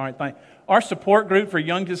about? All right, fine. Our support group for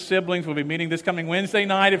youngest siblings will be meeting this coming Wednesday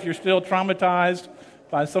night if you're still traumatized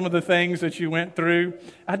by some of the things that you went through.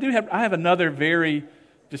 I have another very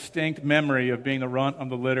distinct memory of being the runt on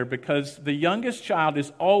the litter, because the youngest child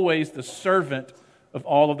is always the servant of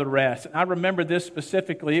all of the rest. And I remember this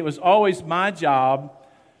specifically. It was always my job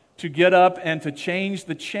to get up and to change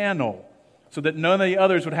the channel so that none of the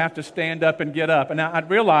others would have to stand up and get up. And I'd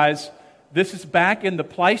realize this is back in the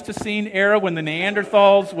Pleistocene era when the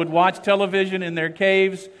Neanderthals would watch television in their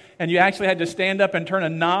caves, and you actually had to stand up and turn a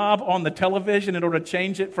knob on the television in order to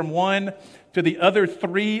change it from one to the other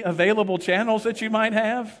 3 available channels that you might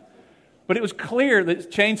have. But it was clear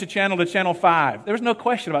that change the channel to channel 5. There was no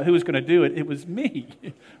question about who was going to do it. It was me,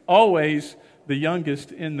 always the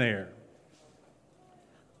youngest in there.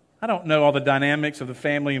 I don't know all the dynamics of the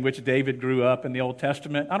family in which David grew up in the Old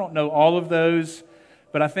Testament. I don't know all of those,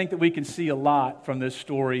 but I think that we can see a lot from this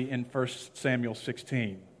story in 1 Samuel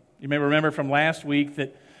 16. You may remember from last week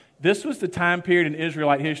that this was the time period in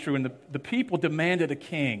Israelite history when the people demanded a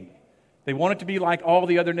king. They wanted to be like all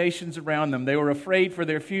the other nations around them. They were afraid for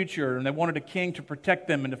their future, and they wanted a king to protect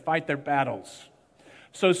them and to fight their battles.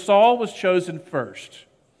 So Saul was chosen first.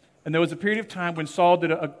 And there was a period of time when Saul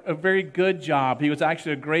did a very good job. He was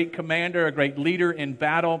actually a great commander, a great leader in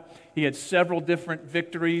battle. He had several different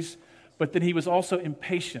victories, but then he was also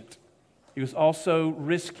impatient. He was also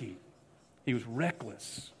risky. He was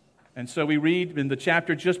reckless. And so we read in the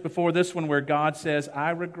chapter just before this one where God says,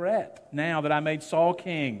 I regret now that I made Saul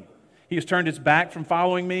king. He has turned his back from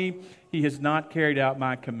following me. He has not carried out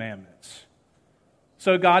my commandments.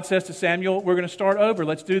 So God says to Samuel, we're going to start over.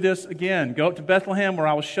 Let's do this again. Go up to Bethlehem where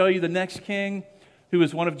I will show you the next king who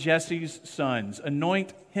is one of Jesse's sons.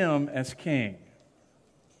 Anoint him as king.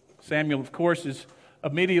 Samuel, of course, is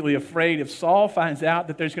immediately afraid. If Saul finds out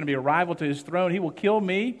that there's going to be a rival to his throne, he will kill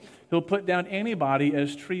me. He'll put down anybody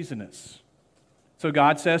as treasonous. So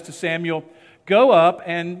God says to Samuel, go up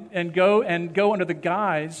and go under the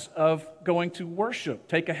guise of going to worship.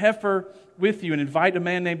 Take a heifer with you and invite a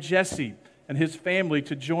man named Jesse and his family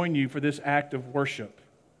to join you for this act of worship.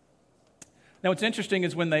 Now, what's interesting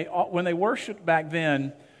is when they worshiped back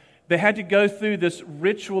then, they had to go through this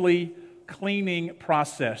ritually cleaning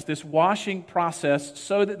process, this washing process,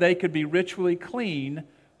 so that they could be ritually clean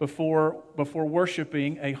before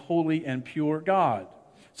worshiping a holy and pure God.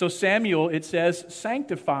 So Samuel, it says,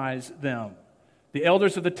 sanctifies them. The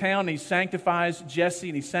elders of the town, he sanctifies Jesse,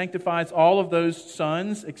 and he sanctifies all of those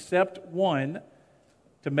sons except one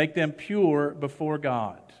to make them pure before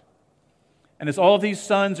God. And as all of these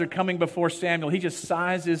sons are coming before Samuel, he just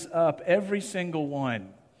sizes up every single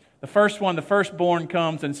one. The first one, the firstborn,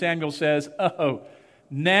 comes, and Samuel says, oh,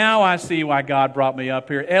 now I see why God brought me up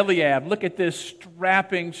here. Eliab, look at this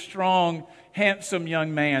strapping, strong, handsome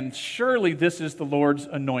young man. Surely this is the Lord's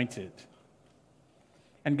anointed.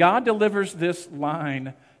 And God delivers this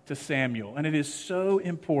line to Samuel, and it is so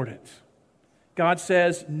important. God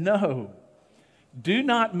says, no, do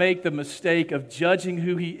not make the mistake of judging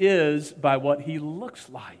who he is by what he looks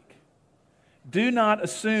like. Do not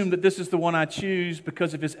assume that this is the one I choose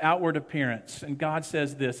because of his outward appearance. And God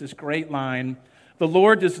says this great line, the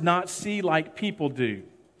Lord does not see like people do.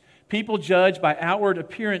 People judge by outward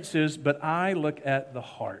appearances, but I look at the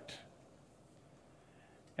heart.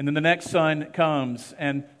 And then the next son comes,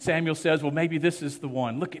 and Samuel says, well, maybe this is the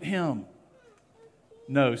one. Look at him.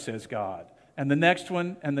 No, says God. And the next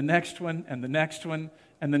one, and the next one, and the next one,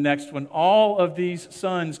 and the next one. All of these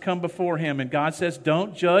sons come before him, and God says,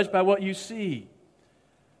 don't judge by what you see,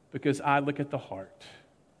 because I look at the heart.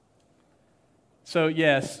 So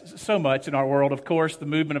yes, so much in our world, of course, the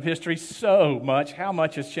movement of history, so much. How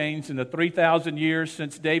much has changed in the 3,000 years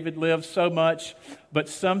since David lived? So much. But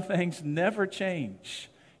some things never change.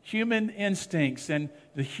 Human instincts and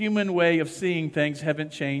the human way of seeing things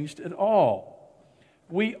haven't changed at all.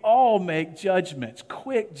 We all make judgments,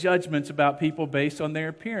 quick judgments about people based on their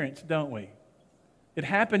appearance, don't we? It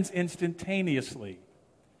happens instantaneously.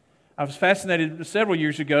 I was fascinated several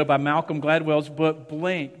years ago by Malcolm Gladwell's book,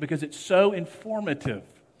 Blink, because it's so informative.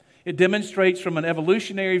 It demonstrates from an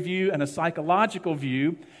evolutionary view and a psychological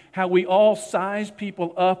view how we all size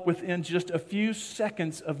people up within just a few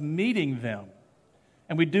seconds of meeting them.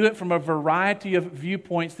 And we do it from a variety of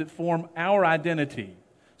viewpoints that form our identity.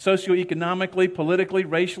 Socioeconomically, politically,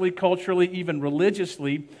 racially, culturally, even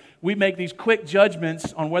religiously, we make these quick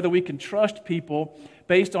judgments on whether we can trust people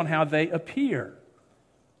based on how they appear,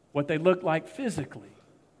 what they look like physically,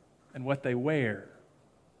 and what they wear.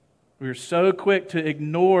 We are so quick to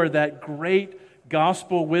ignore that great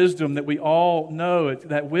gospel wisdom that we all know. It's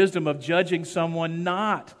that wisdom of judging someone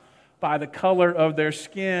not by the color of their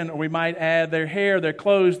skin, or we might add their hair, their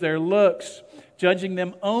clothes, their looks, judging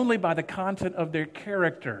them only by the content of their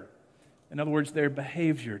character. In other words, their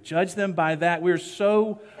behavior. Judge them by that. We're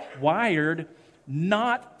so wired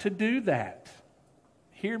not to do that.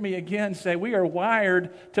 Hear me again say, we are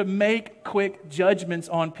wired to make quick judgments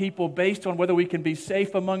on people based on whether we can be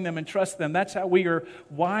safe among them and trust them. That's how we are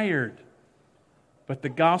wired. But the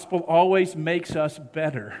gospel always makes us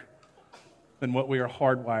better than what we are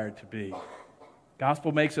hardwired to be.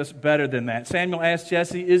 Gospel makes us better than that. Samuel asked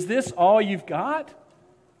Jesse, "Is this all you've got?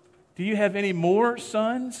 Do you have any more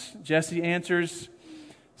sons?" Jesse answers,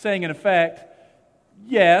 saying in effect,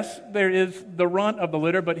 "Yes, there is the runt of the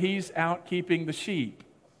litter, but he's out keeping the sheep."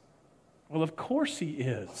 Well, of course he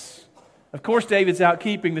is. Of course David's out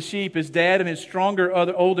keeping the sheep. His dad and his stronger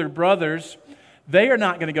older brothers, they are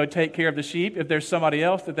not going to go take care of the sheep if there's somebody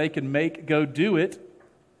else that they can make go do it.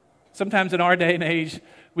 Sometimes in our day and age,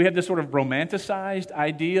 we have this sort of romanticized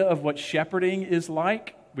idea of what shepherding is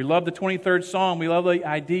like. We love the 23rd Psalm. We love the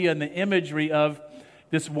idea and the imagery of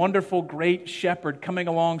this wonderful great shepherd coming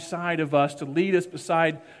alongside of us to lead us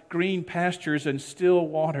beside green pastures and still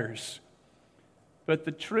waters. But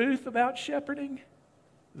the truth about shepherding,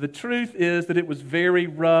 the truth is that it was very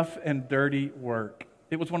rough and dirty work.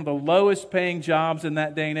 It was one of the lowest paying jobs in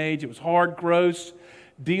that day and age. It was hard, gross,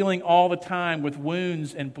 dealing all the time with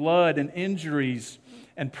wounds and blood and injuries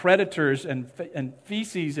and predators and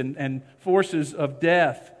feces and forces of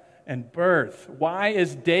death and birth. Why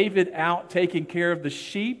is David out taking care of the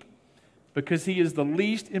sheep? Because he is the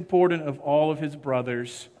least important of all of his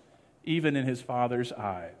brothers, even in his father's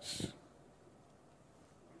eyes.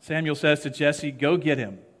 Samuel says to Jesse, "Go get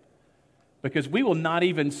him, because we will not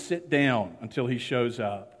even sit down until he shows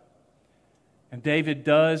up." And David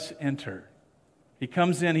does enter. He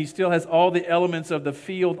comes in, he still has all the elements of the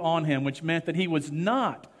field on him, which meant that he was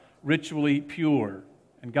not ritually pure.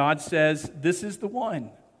 And God says, "This is the one.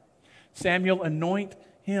 Samuel, anoint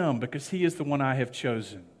him, because he is the one I have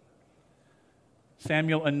chosen."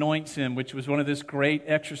 Samuel anoints him, which was one of these great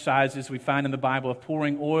exercises we find in the Bible of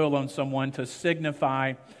pouring oil on someone to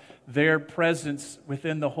signify their presence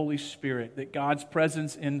within the Holy Spirit, that God's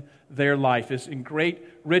presence in their life is in great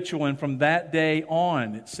ritual. And from that day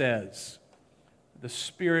on, it says, the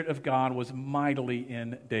Spirit of God was mightily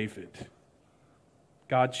in David.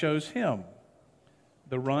 God chose him,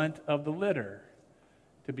 the runt of the litter,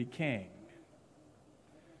 to be king.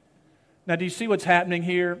 Now, do you see what's happening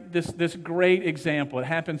here? This great example. It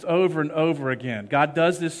happens over and over again. God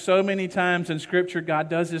does this so many times in Scripture. God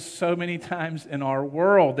does this so many times in our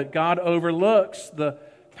world that God overlooks the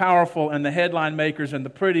powerful and the headline makers and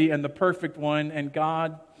the pretty and the perfect one, and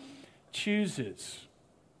God chooses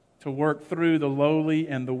to work through the lowly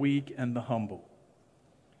and the weak and the humble.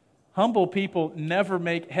 Humble people never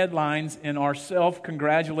make headlines in our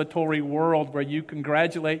self-congratulatory world where you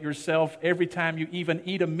congratulate yourself every time you even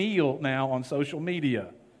eat a meal now on social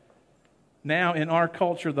media. Now, in our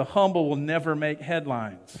culture, the humble will never make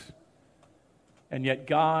headlines. And yet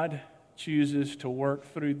God chooses to work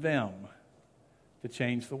through them to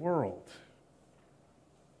change the world.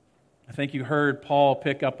 I think you heard Paul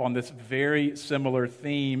pick up on this very similar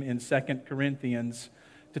theme in 2 Corinthians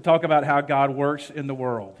to talk about how God works in the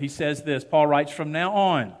world. He says this, Paul writes, "From now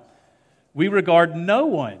on, we regard no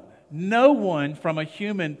one from a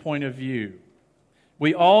human point of view."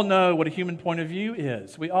 We all know what a human point of view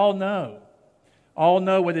is. We all know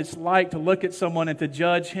what it's like to look at someone and to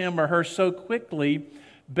judge him or her so quickly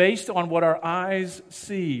based on what our eyes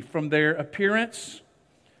see, from their appearance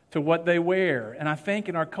to what they wear. And I think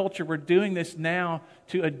in our culture we're doing this now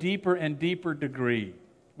to a deeper and deeper degree.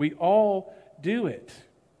 We all do it.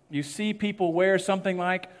 You see people wear something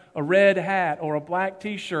like a red hat or a black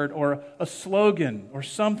t-shirt or a slogan or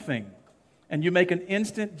something, and you make an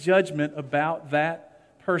instant judgment about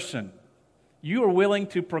that person. you are willing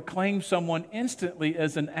to proclaim someone instantly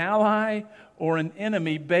as an ally or an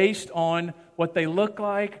enemy based on what they look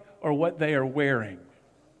like or what they are wearing.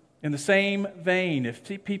 In the same vein, if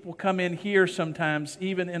people come in here sometimes,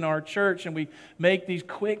 even in our church, and we make these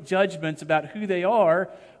quick judgments about who they are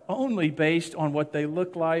only based on what they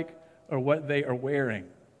look like or what they are wearing.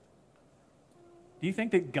 Do you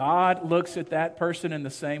think that God looks at that person in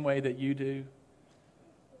the same way that you do?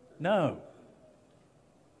 No.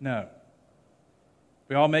 No.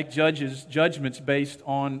 We all make judgments based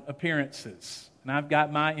on appearances. And I've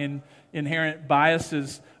got my inherent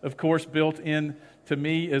biases, of course, built in to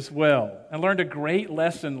me as well. I learned a great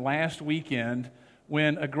lesson last weekend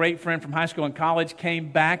when a great friend from high school and college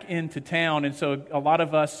came back into town. And so a lot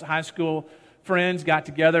of us high school friends got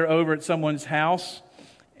together over at someone's house.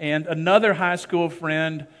 And another high school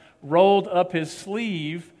friend rolled up his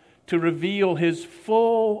sleeve to reveal his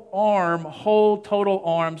full arm, whole total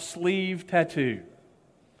arm sleeve tattoo.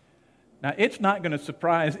 Now, it's not going to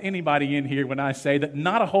surprise anybody in here when I say that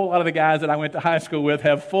not a whole lot of the guys that I went to high school with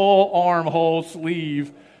have full arm, whole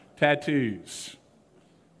sleeve tattoos.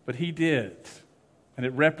 But he did. And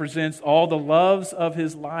it represents all the loves of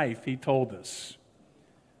his life, he told us.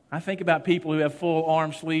 I think about people who have full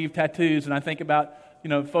arm sleeve tattoos, and I think about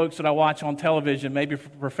folks that I watch on television, maybe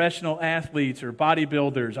professional athletes or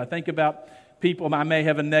bodybuilders. I think about people I may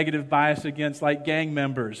have a negative bias against, like gang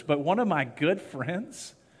members. But one of my good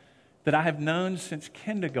friends that I have known since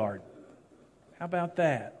kindergarten. How about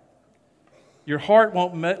that? Your heart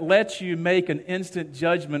won't let you make an instant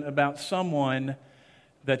judgment about someone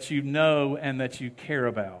that you know and that you care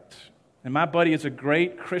about. And my buddy is a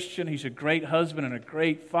great Christian. He's a great husband and a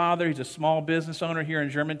great father. He's a small business owner here in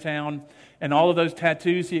Germantown. And all of those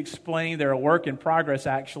tattoos he explained, they're a work in progress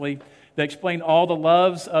actually. They explain all the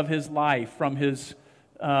loves of his life, from his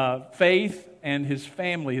faith and his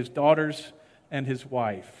family, his daughters and his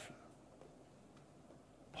wife.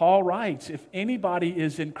 Paul writes, if anybody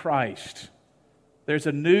is in Christ, there's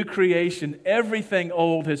a new creation. Everything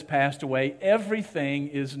old has passed away. Everything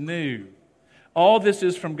is new. All this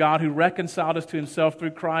is from God, who reconciled us to himself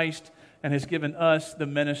through Christ and has given us the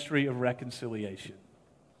ministry of reconciliation.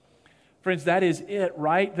 Friends, that is it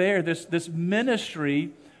right there, this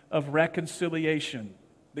ministry of reconciliation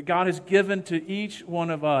that God has given to each one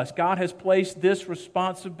of us. God has placed this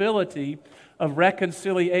responsibility of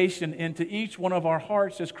reconciliation into each one of our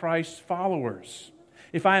hearts as Christ's followers.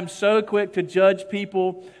 If I am so quick to judge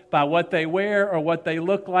people by what they wear or what they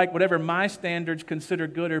look like, whatever my standards consider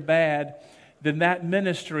good or bad, then that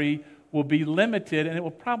ministry will be limited, and it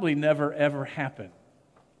will probably never, ever happen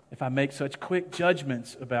if I make such quick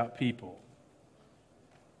judgments about people.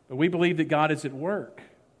 But we believe that God is at work.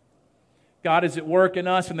 God is at work in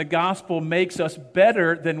us, and the gospel makes us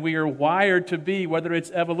better than we are wired to be, whether it's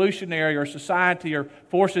evolutionary or society or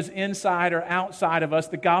forces inside or outside of us.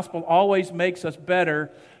 The gospel always makes us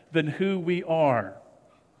better than who we are.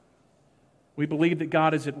 We believe that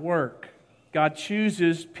God is at work. God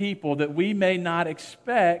chooses people that we may not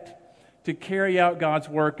expect to carry out God's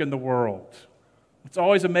work in the world. It's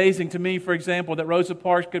always amazing to me, for example, that Rosa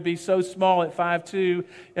Parks could be so small at 5'2"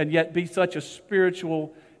 and yet be such a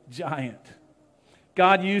spiritual giant.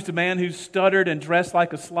 God used a man who stuttered and dressed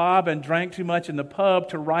like a slob and drank too much in the pub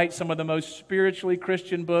to write some of the most spiritually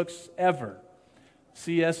Christian books ever.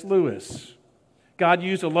 C.S. Lewis. God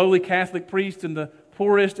used a lowly Catholic priest in the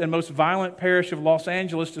poorest and most violent parish of Los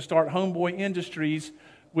Angeles to start Homeboy Industries,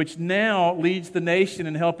 which now leads the nation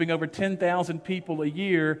in helping over 10,000 people a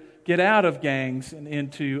year get out of gangs and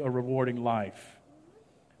into a rewarding life.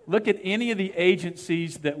 Look at any of the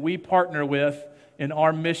agencies that we partner with in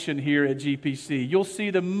our mission here at GPC. You'll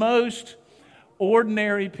see the most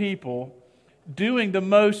ordinary people doing the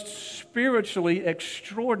most spiritually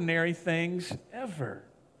extraordinary things ever.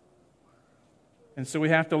 And so we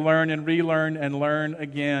have to learn and relearn and learn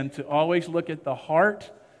again to always look at the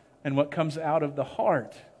heart and what comes out of the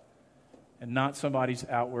heart and not somebody's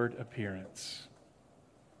outward appearance.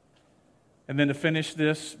 And then to finish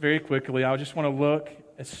this very quickly, I just want to look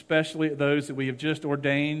especially at those that we have just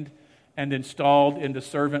ordained and installed into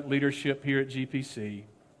servant leadership here at GPC.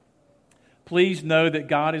 Please know that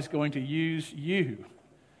God is going to use you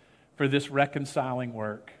for this reconciling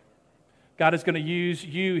work. God is going to use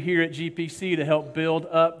you here at GPC to help build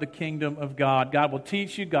up the kingdom of God. God will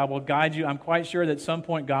teach you. God will guide you. I'm quite sure that at some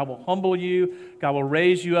point God will humble you. God will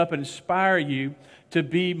raise you up and inspire you to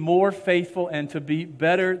be more faithful and to be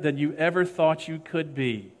better than you ever thought you could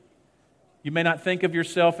be. You may not think of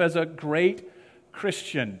yourself as a great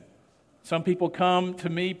Christian, Some people come to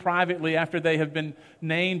me privately after they have been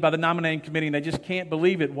named by the nominating committee and they just can't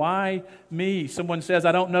believe it. Why me? Someone says,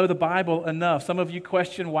 I don't know the Bible enough. Some of you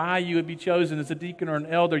question why you would be chosen as a deacon or an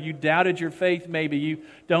elder. You doubted your faith maybe. You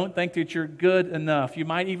don't think that you're good enough. You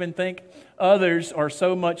might even think others are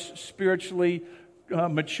so much spiritually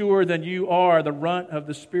mature than you are, the runt of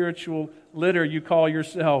the spiritual litter you call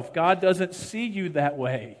yourself. God doesn't see you that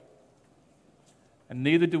way. And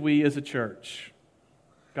neither do we as a church.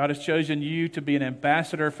 God has chosen you to be an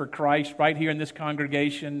ambassador for Christ right here in this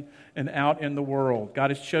congregation and out in the world. God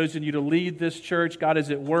has chosen you to lead this church. God is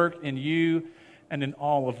at work in you and in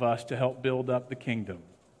all of us to help build up the kingdom.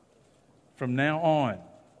 From now on,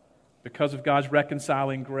 because of God's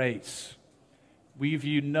reconciling grace, we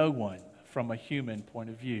view no one from a human point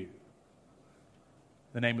of view.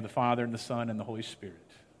 In the name of the Father, and the Son, and the Holy Spirit.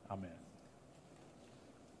 Amen.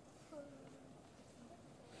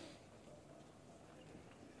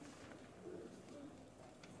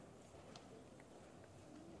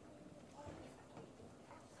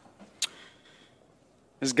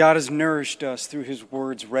 As God has nourished us through his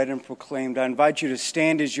words read and proclaimed, I invite you to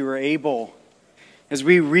stand as you are able as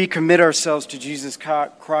we recommit ourselves to Jesus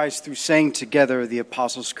Christ through saying together the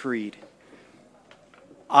Apostles' Creed.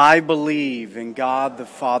 I believe in God the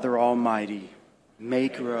Father Almighty,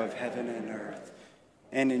 maker of heaven and earth,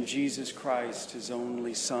 and in Jesus Christ, his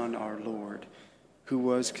only Son, our Lord, who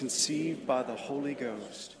was conceived by the Holy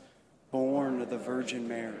Ghost, born of the Virgin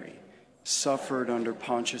Mary, suffered under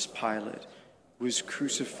Pontius Pilate, was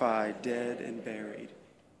crucified, dead, and buried.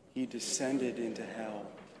 He descended into hell.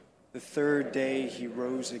 The third day he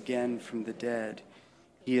rose again from the dead.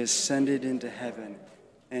 He ascended into heaven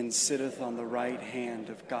and sitteth on the right hand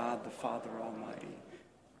of God the Father Almighty.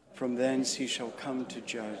 From thence he shall come to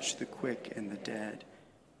judge the quick and the dead.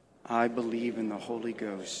 I believe in the Holy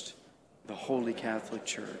Ghost, the Holy Catholic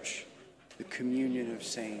Church, the communion of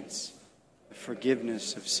saints, the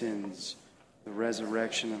forgiveness of sins, the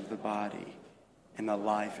resurrection of the body, and the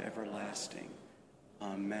life everlasting.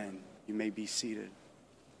 Amen. You may be seated.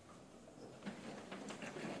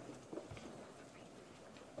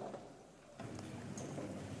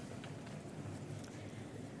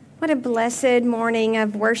 What a blessed morning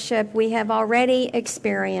of worship we have already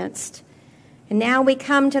experienced. And now we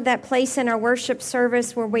come to that place in our worship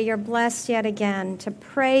service where we are blessed yet again to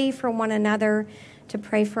pray for one another, to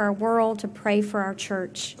pray for our world, to pray for our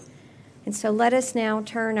church. And so let us now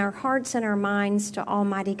turn our hearts and our minds to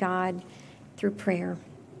Almighty God through prayer.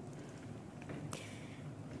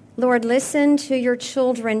 Lord, listen to your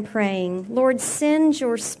children praying. Lord, send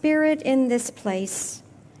your Spirit in this place.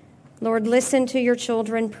 Lord, listen to your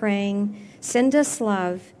children praying. Send us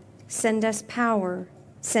love, send us power,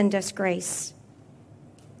 send us grace.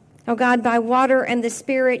 Oh God, by water and the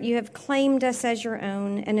Spirit, you have claimed us as your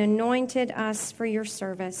own and anointed us for your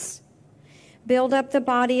service. Build up the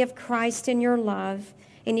body of Christ in your love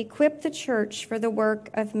and equip the church for the work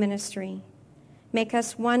of ministry. Make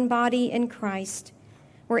us one body in Christ,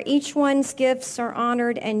 where each one's gifts are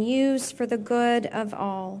honored and used for the good of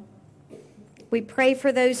all. We pray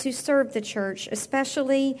for those who serve the church,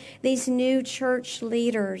 especially these new church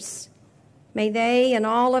leaders. May they and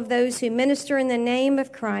all of those who minister in the name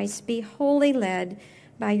of Christ be wholly led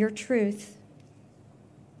by your truth.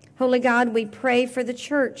 Holy God, we pray for the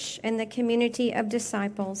church and the community of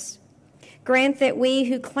disciples. Grant that we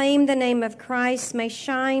who claim the name of Christ may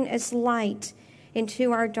shine as light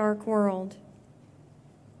into our dark world.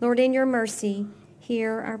 Lord, in your mercy,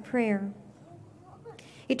 hear our prayer.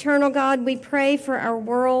 Eternal God, we pray for our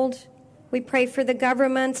world. We pray for the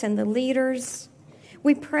governments and the leaders.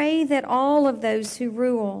 We pray that all of those who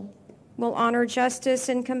rule will honor justice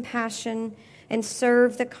and compassion and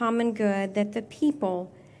serve the common good, that the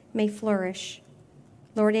people may flourish.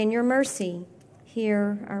 Lord, in your mercy,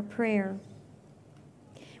 hear our prayer.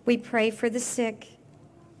 We pray for the sick,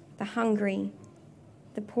 the hungry,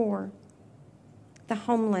 the poor, the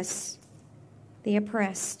homeless, the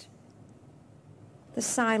oppressed, the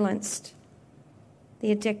silenced,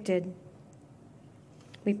 the addicted.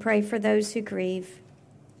 We pray for those who grieve,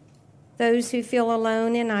 those who feel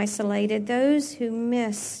alone and isolated, those who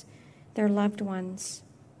miss their loved ones.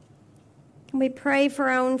 We pray for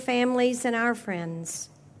our own families and our friends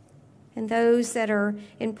and those that are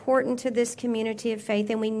important to this community of faith,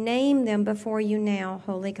 and we name them before you now,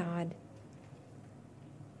 Holy God.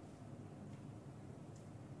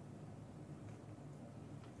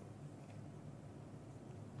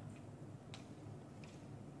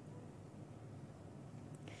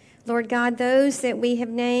 Lord God, those that we have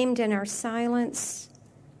named in our silence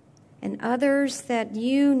and others that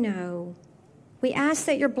you know, We ask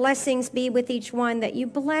that your blessings be with each one, that you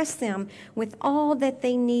bless them with all that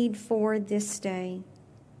they need for this day.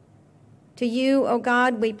 To you, O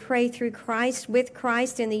God, we pray through Christ, with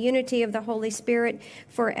Christ, in the unity of the Holy Spirit,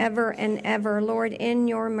 forever and ever. Lord, in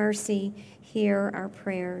your mercy, hear our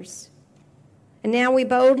prayers. And now we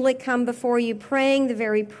boldly come before you, praying the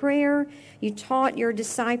very prayer you taught your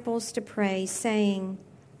disciples to pray, saying,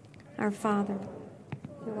 Our Father,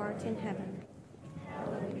 who art in heaven,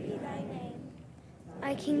 hallowed be thy name.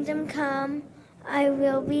 Thy kingdom come, thy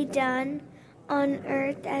will be done, on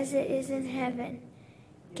earth as it is in heaven.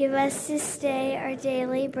 Give us this day our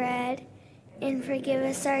daily bread, and forgive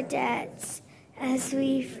us our debts, as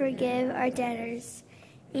we forgive our debtors.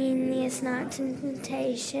 And lead us not into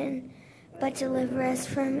temptation, but deliver us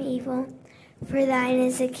from evil. For thine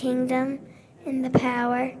is the kingdom, and the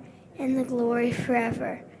power, and the glory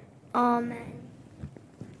forever. Amen.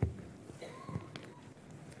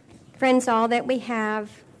 Friends, all that we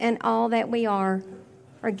have and all that we are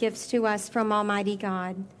gifts to us from Almighty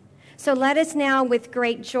God. So let us now, with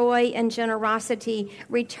great joy and generosity,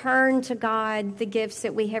 return to God the gifts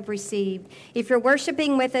that we have received. If you're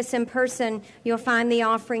worshiping with us in person, you'll find the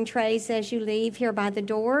offering trays as you leave here by the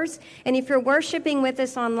doors. And if you're worshiping with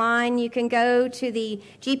us online, you can go to the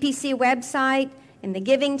GPC website in the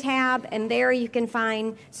Giving tab, and there you can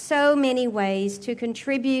find so many ways to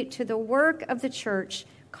contribute to the work of the church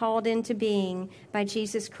called into being by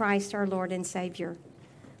Jesus Christ, our Lord and Savior.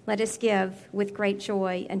 Let us give with great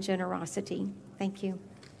joy and generosity. Thank you.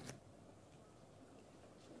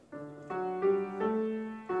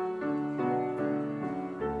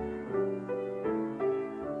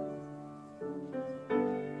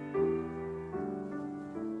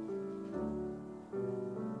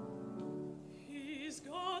 He's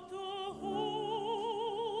got the whole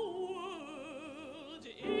world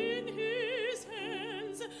in his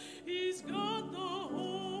hands. He's got the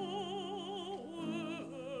whole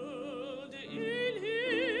world in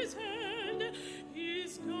his hand.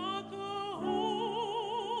 He's got the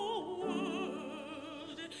whole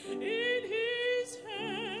world in his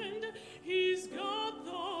hand. He's got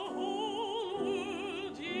the whole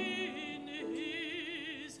world in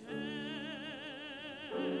his hand.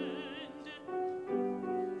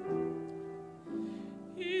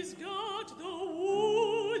 He's got the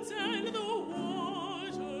woods and the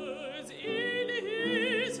waters in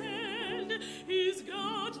his hand. He's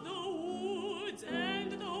got the woods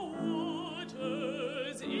and the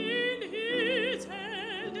waters in his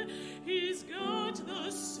hand. He's got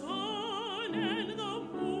the sun and the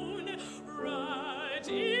moon right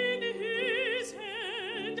in his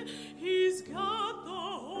hand. He's got the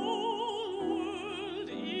whole world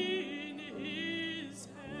in his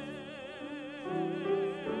hand.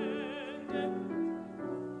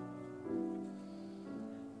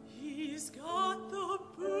 He's got the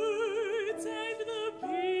birds and the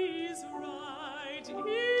bees right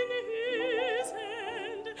in his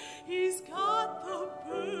hand. He's got the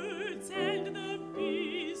birds and the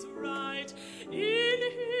bees right in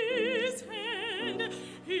his hand.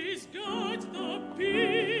 He's got the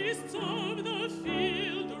beasts of the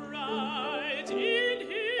field right in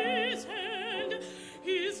his hand.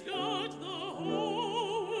 He's got the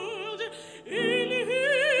whole world in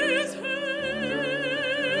his hand.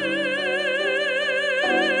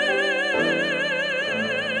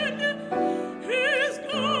 He's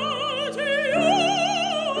got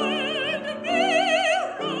you and me.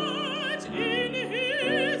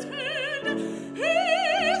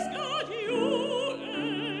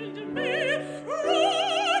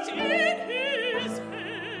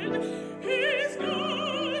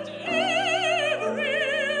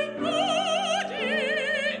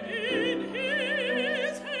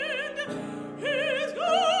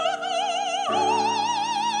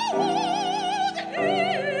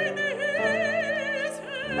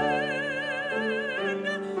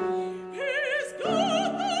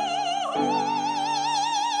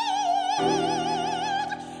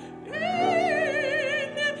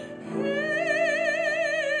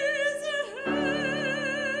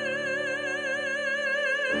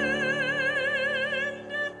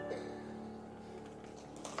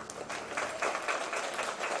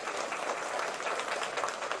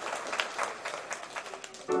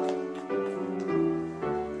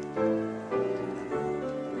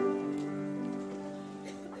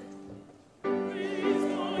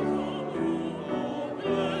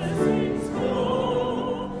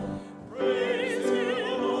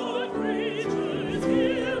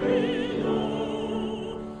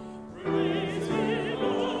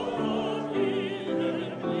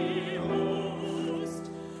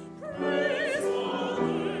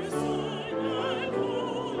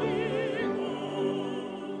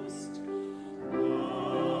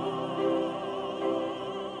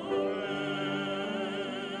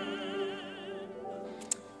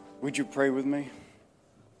 Would you pray with me?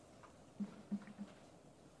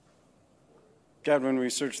 God, when we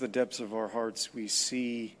search the depths of our hearts, we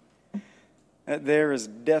see that there is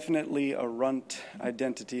definitely a runt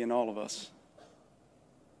identity in all of us.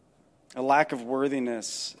 A lack of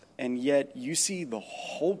worthiness, and yet you see the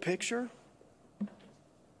whole picture,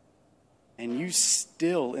 and you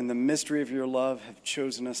still, in the mystery of your love, have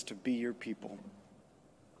chosen us to be your people,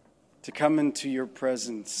 to come into your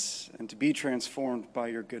presence and to be transformed by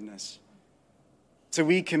your goodness. So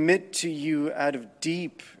we commit to you out of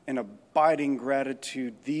deep and abiding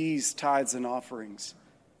gratitude these tithes and offerings.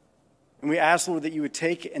 And we ask, Lord, that you would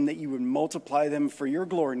take and that you would multiply them for your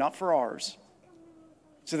glory, not for ours,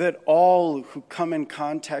 so that all who come in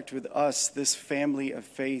contact with us, this family of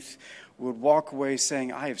faith, would walk away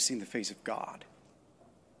saying, I have seen the face of God.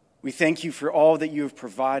 We thank you for all that you have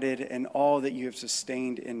provided and all that you have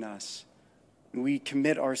sustained in us. And we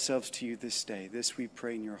commit ourselves to you this day. This we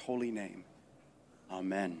pray in your holy name.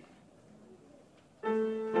 Amen.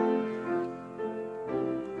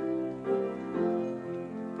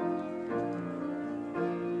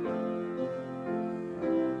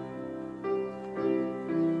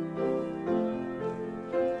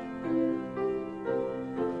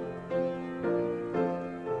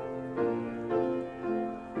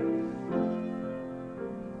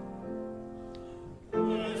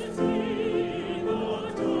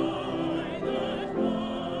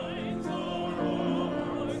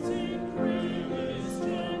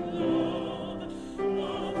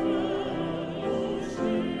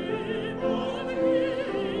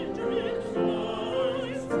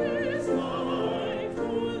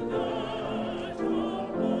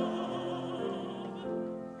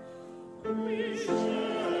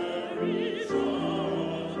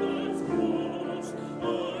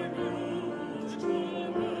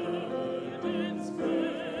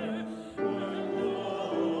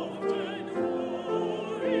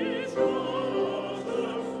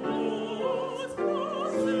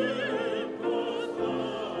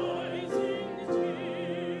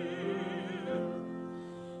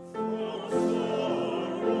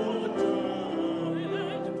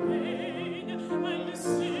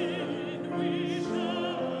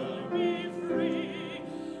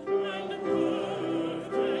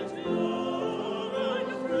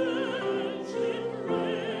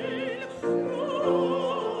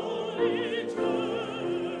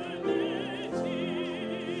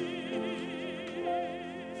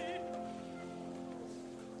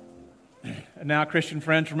 And now, Christian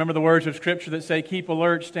friends, remember the words of Scripture that say, keep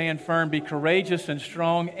alert, stand firm, be courageous and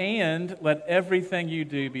strong, and let everything you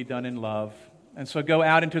do be done in love. And so go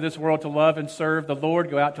out into this world to love and serve the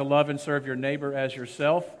Lord. Go out to love and serve your neighbor as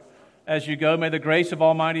yourself. As you go, may the grace of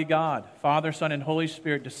Almighty God, Father, Son, and Holy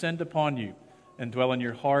Spirit descend upon you and dwell in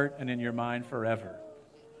your heart and in your mind forever.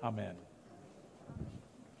 Amen.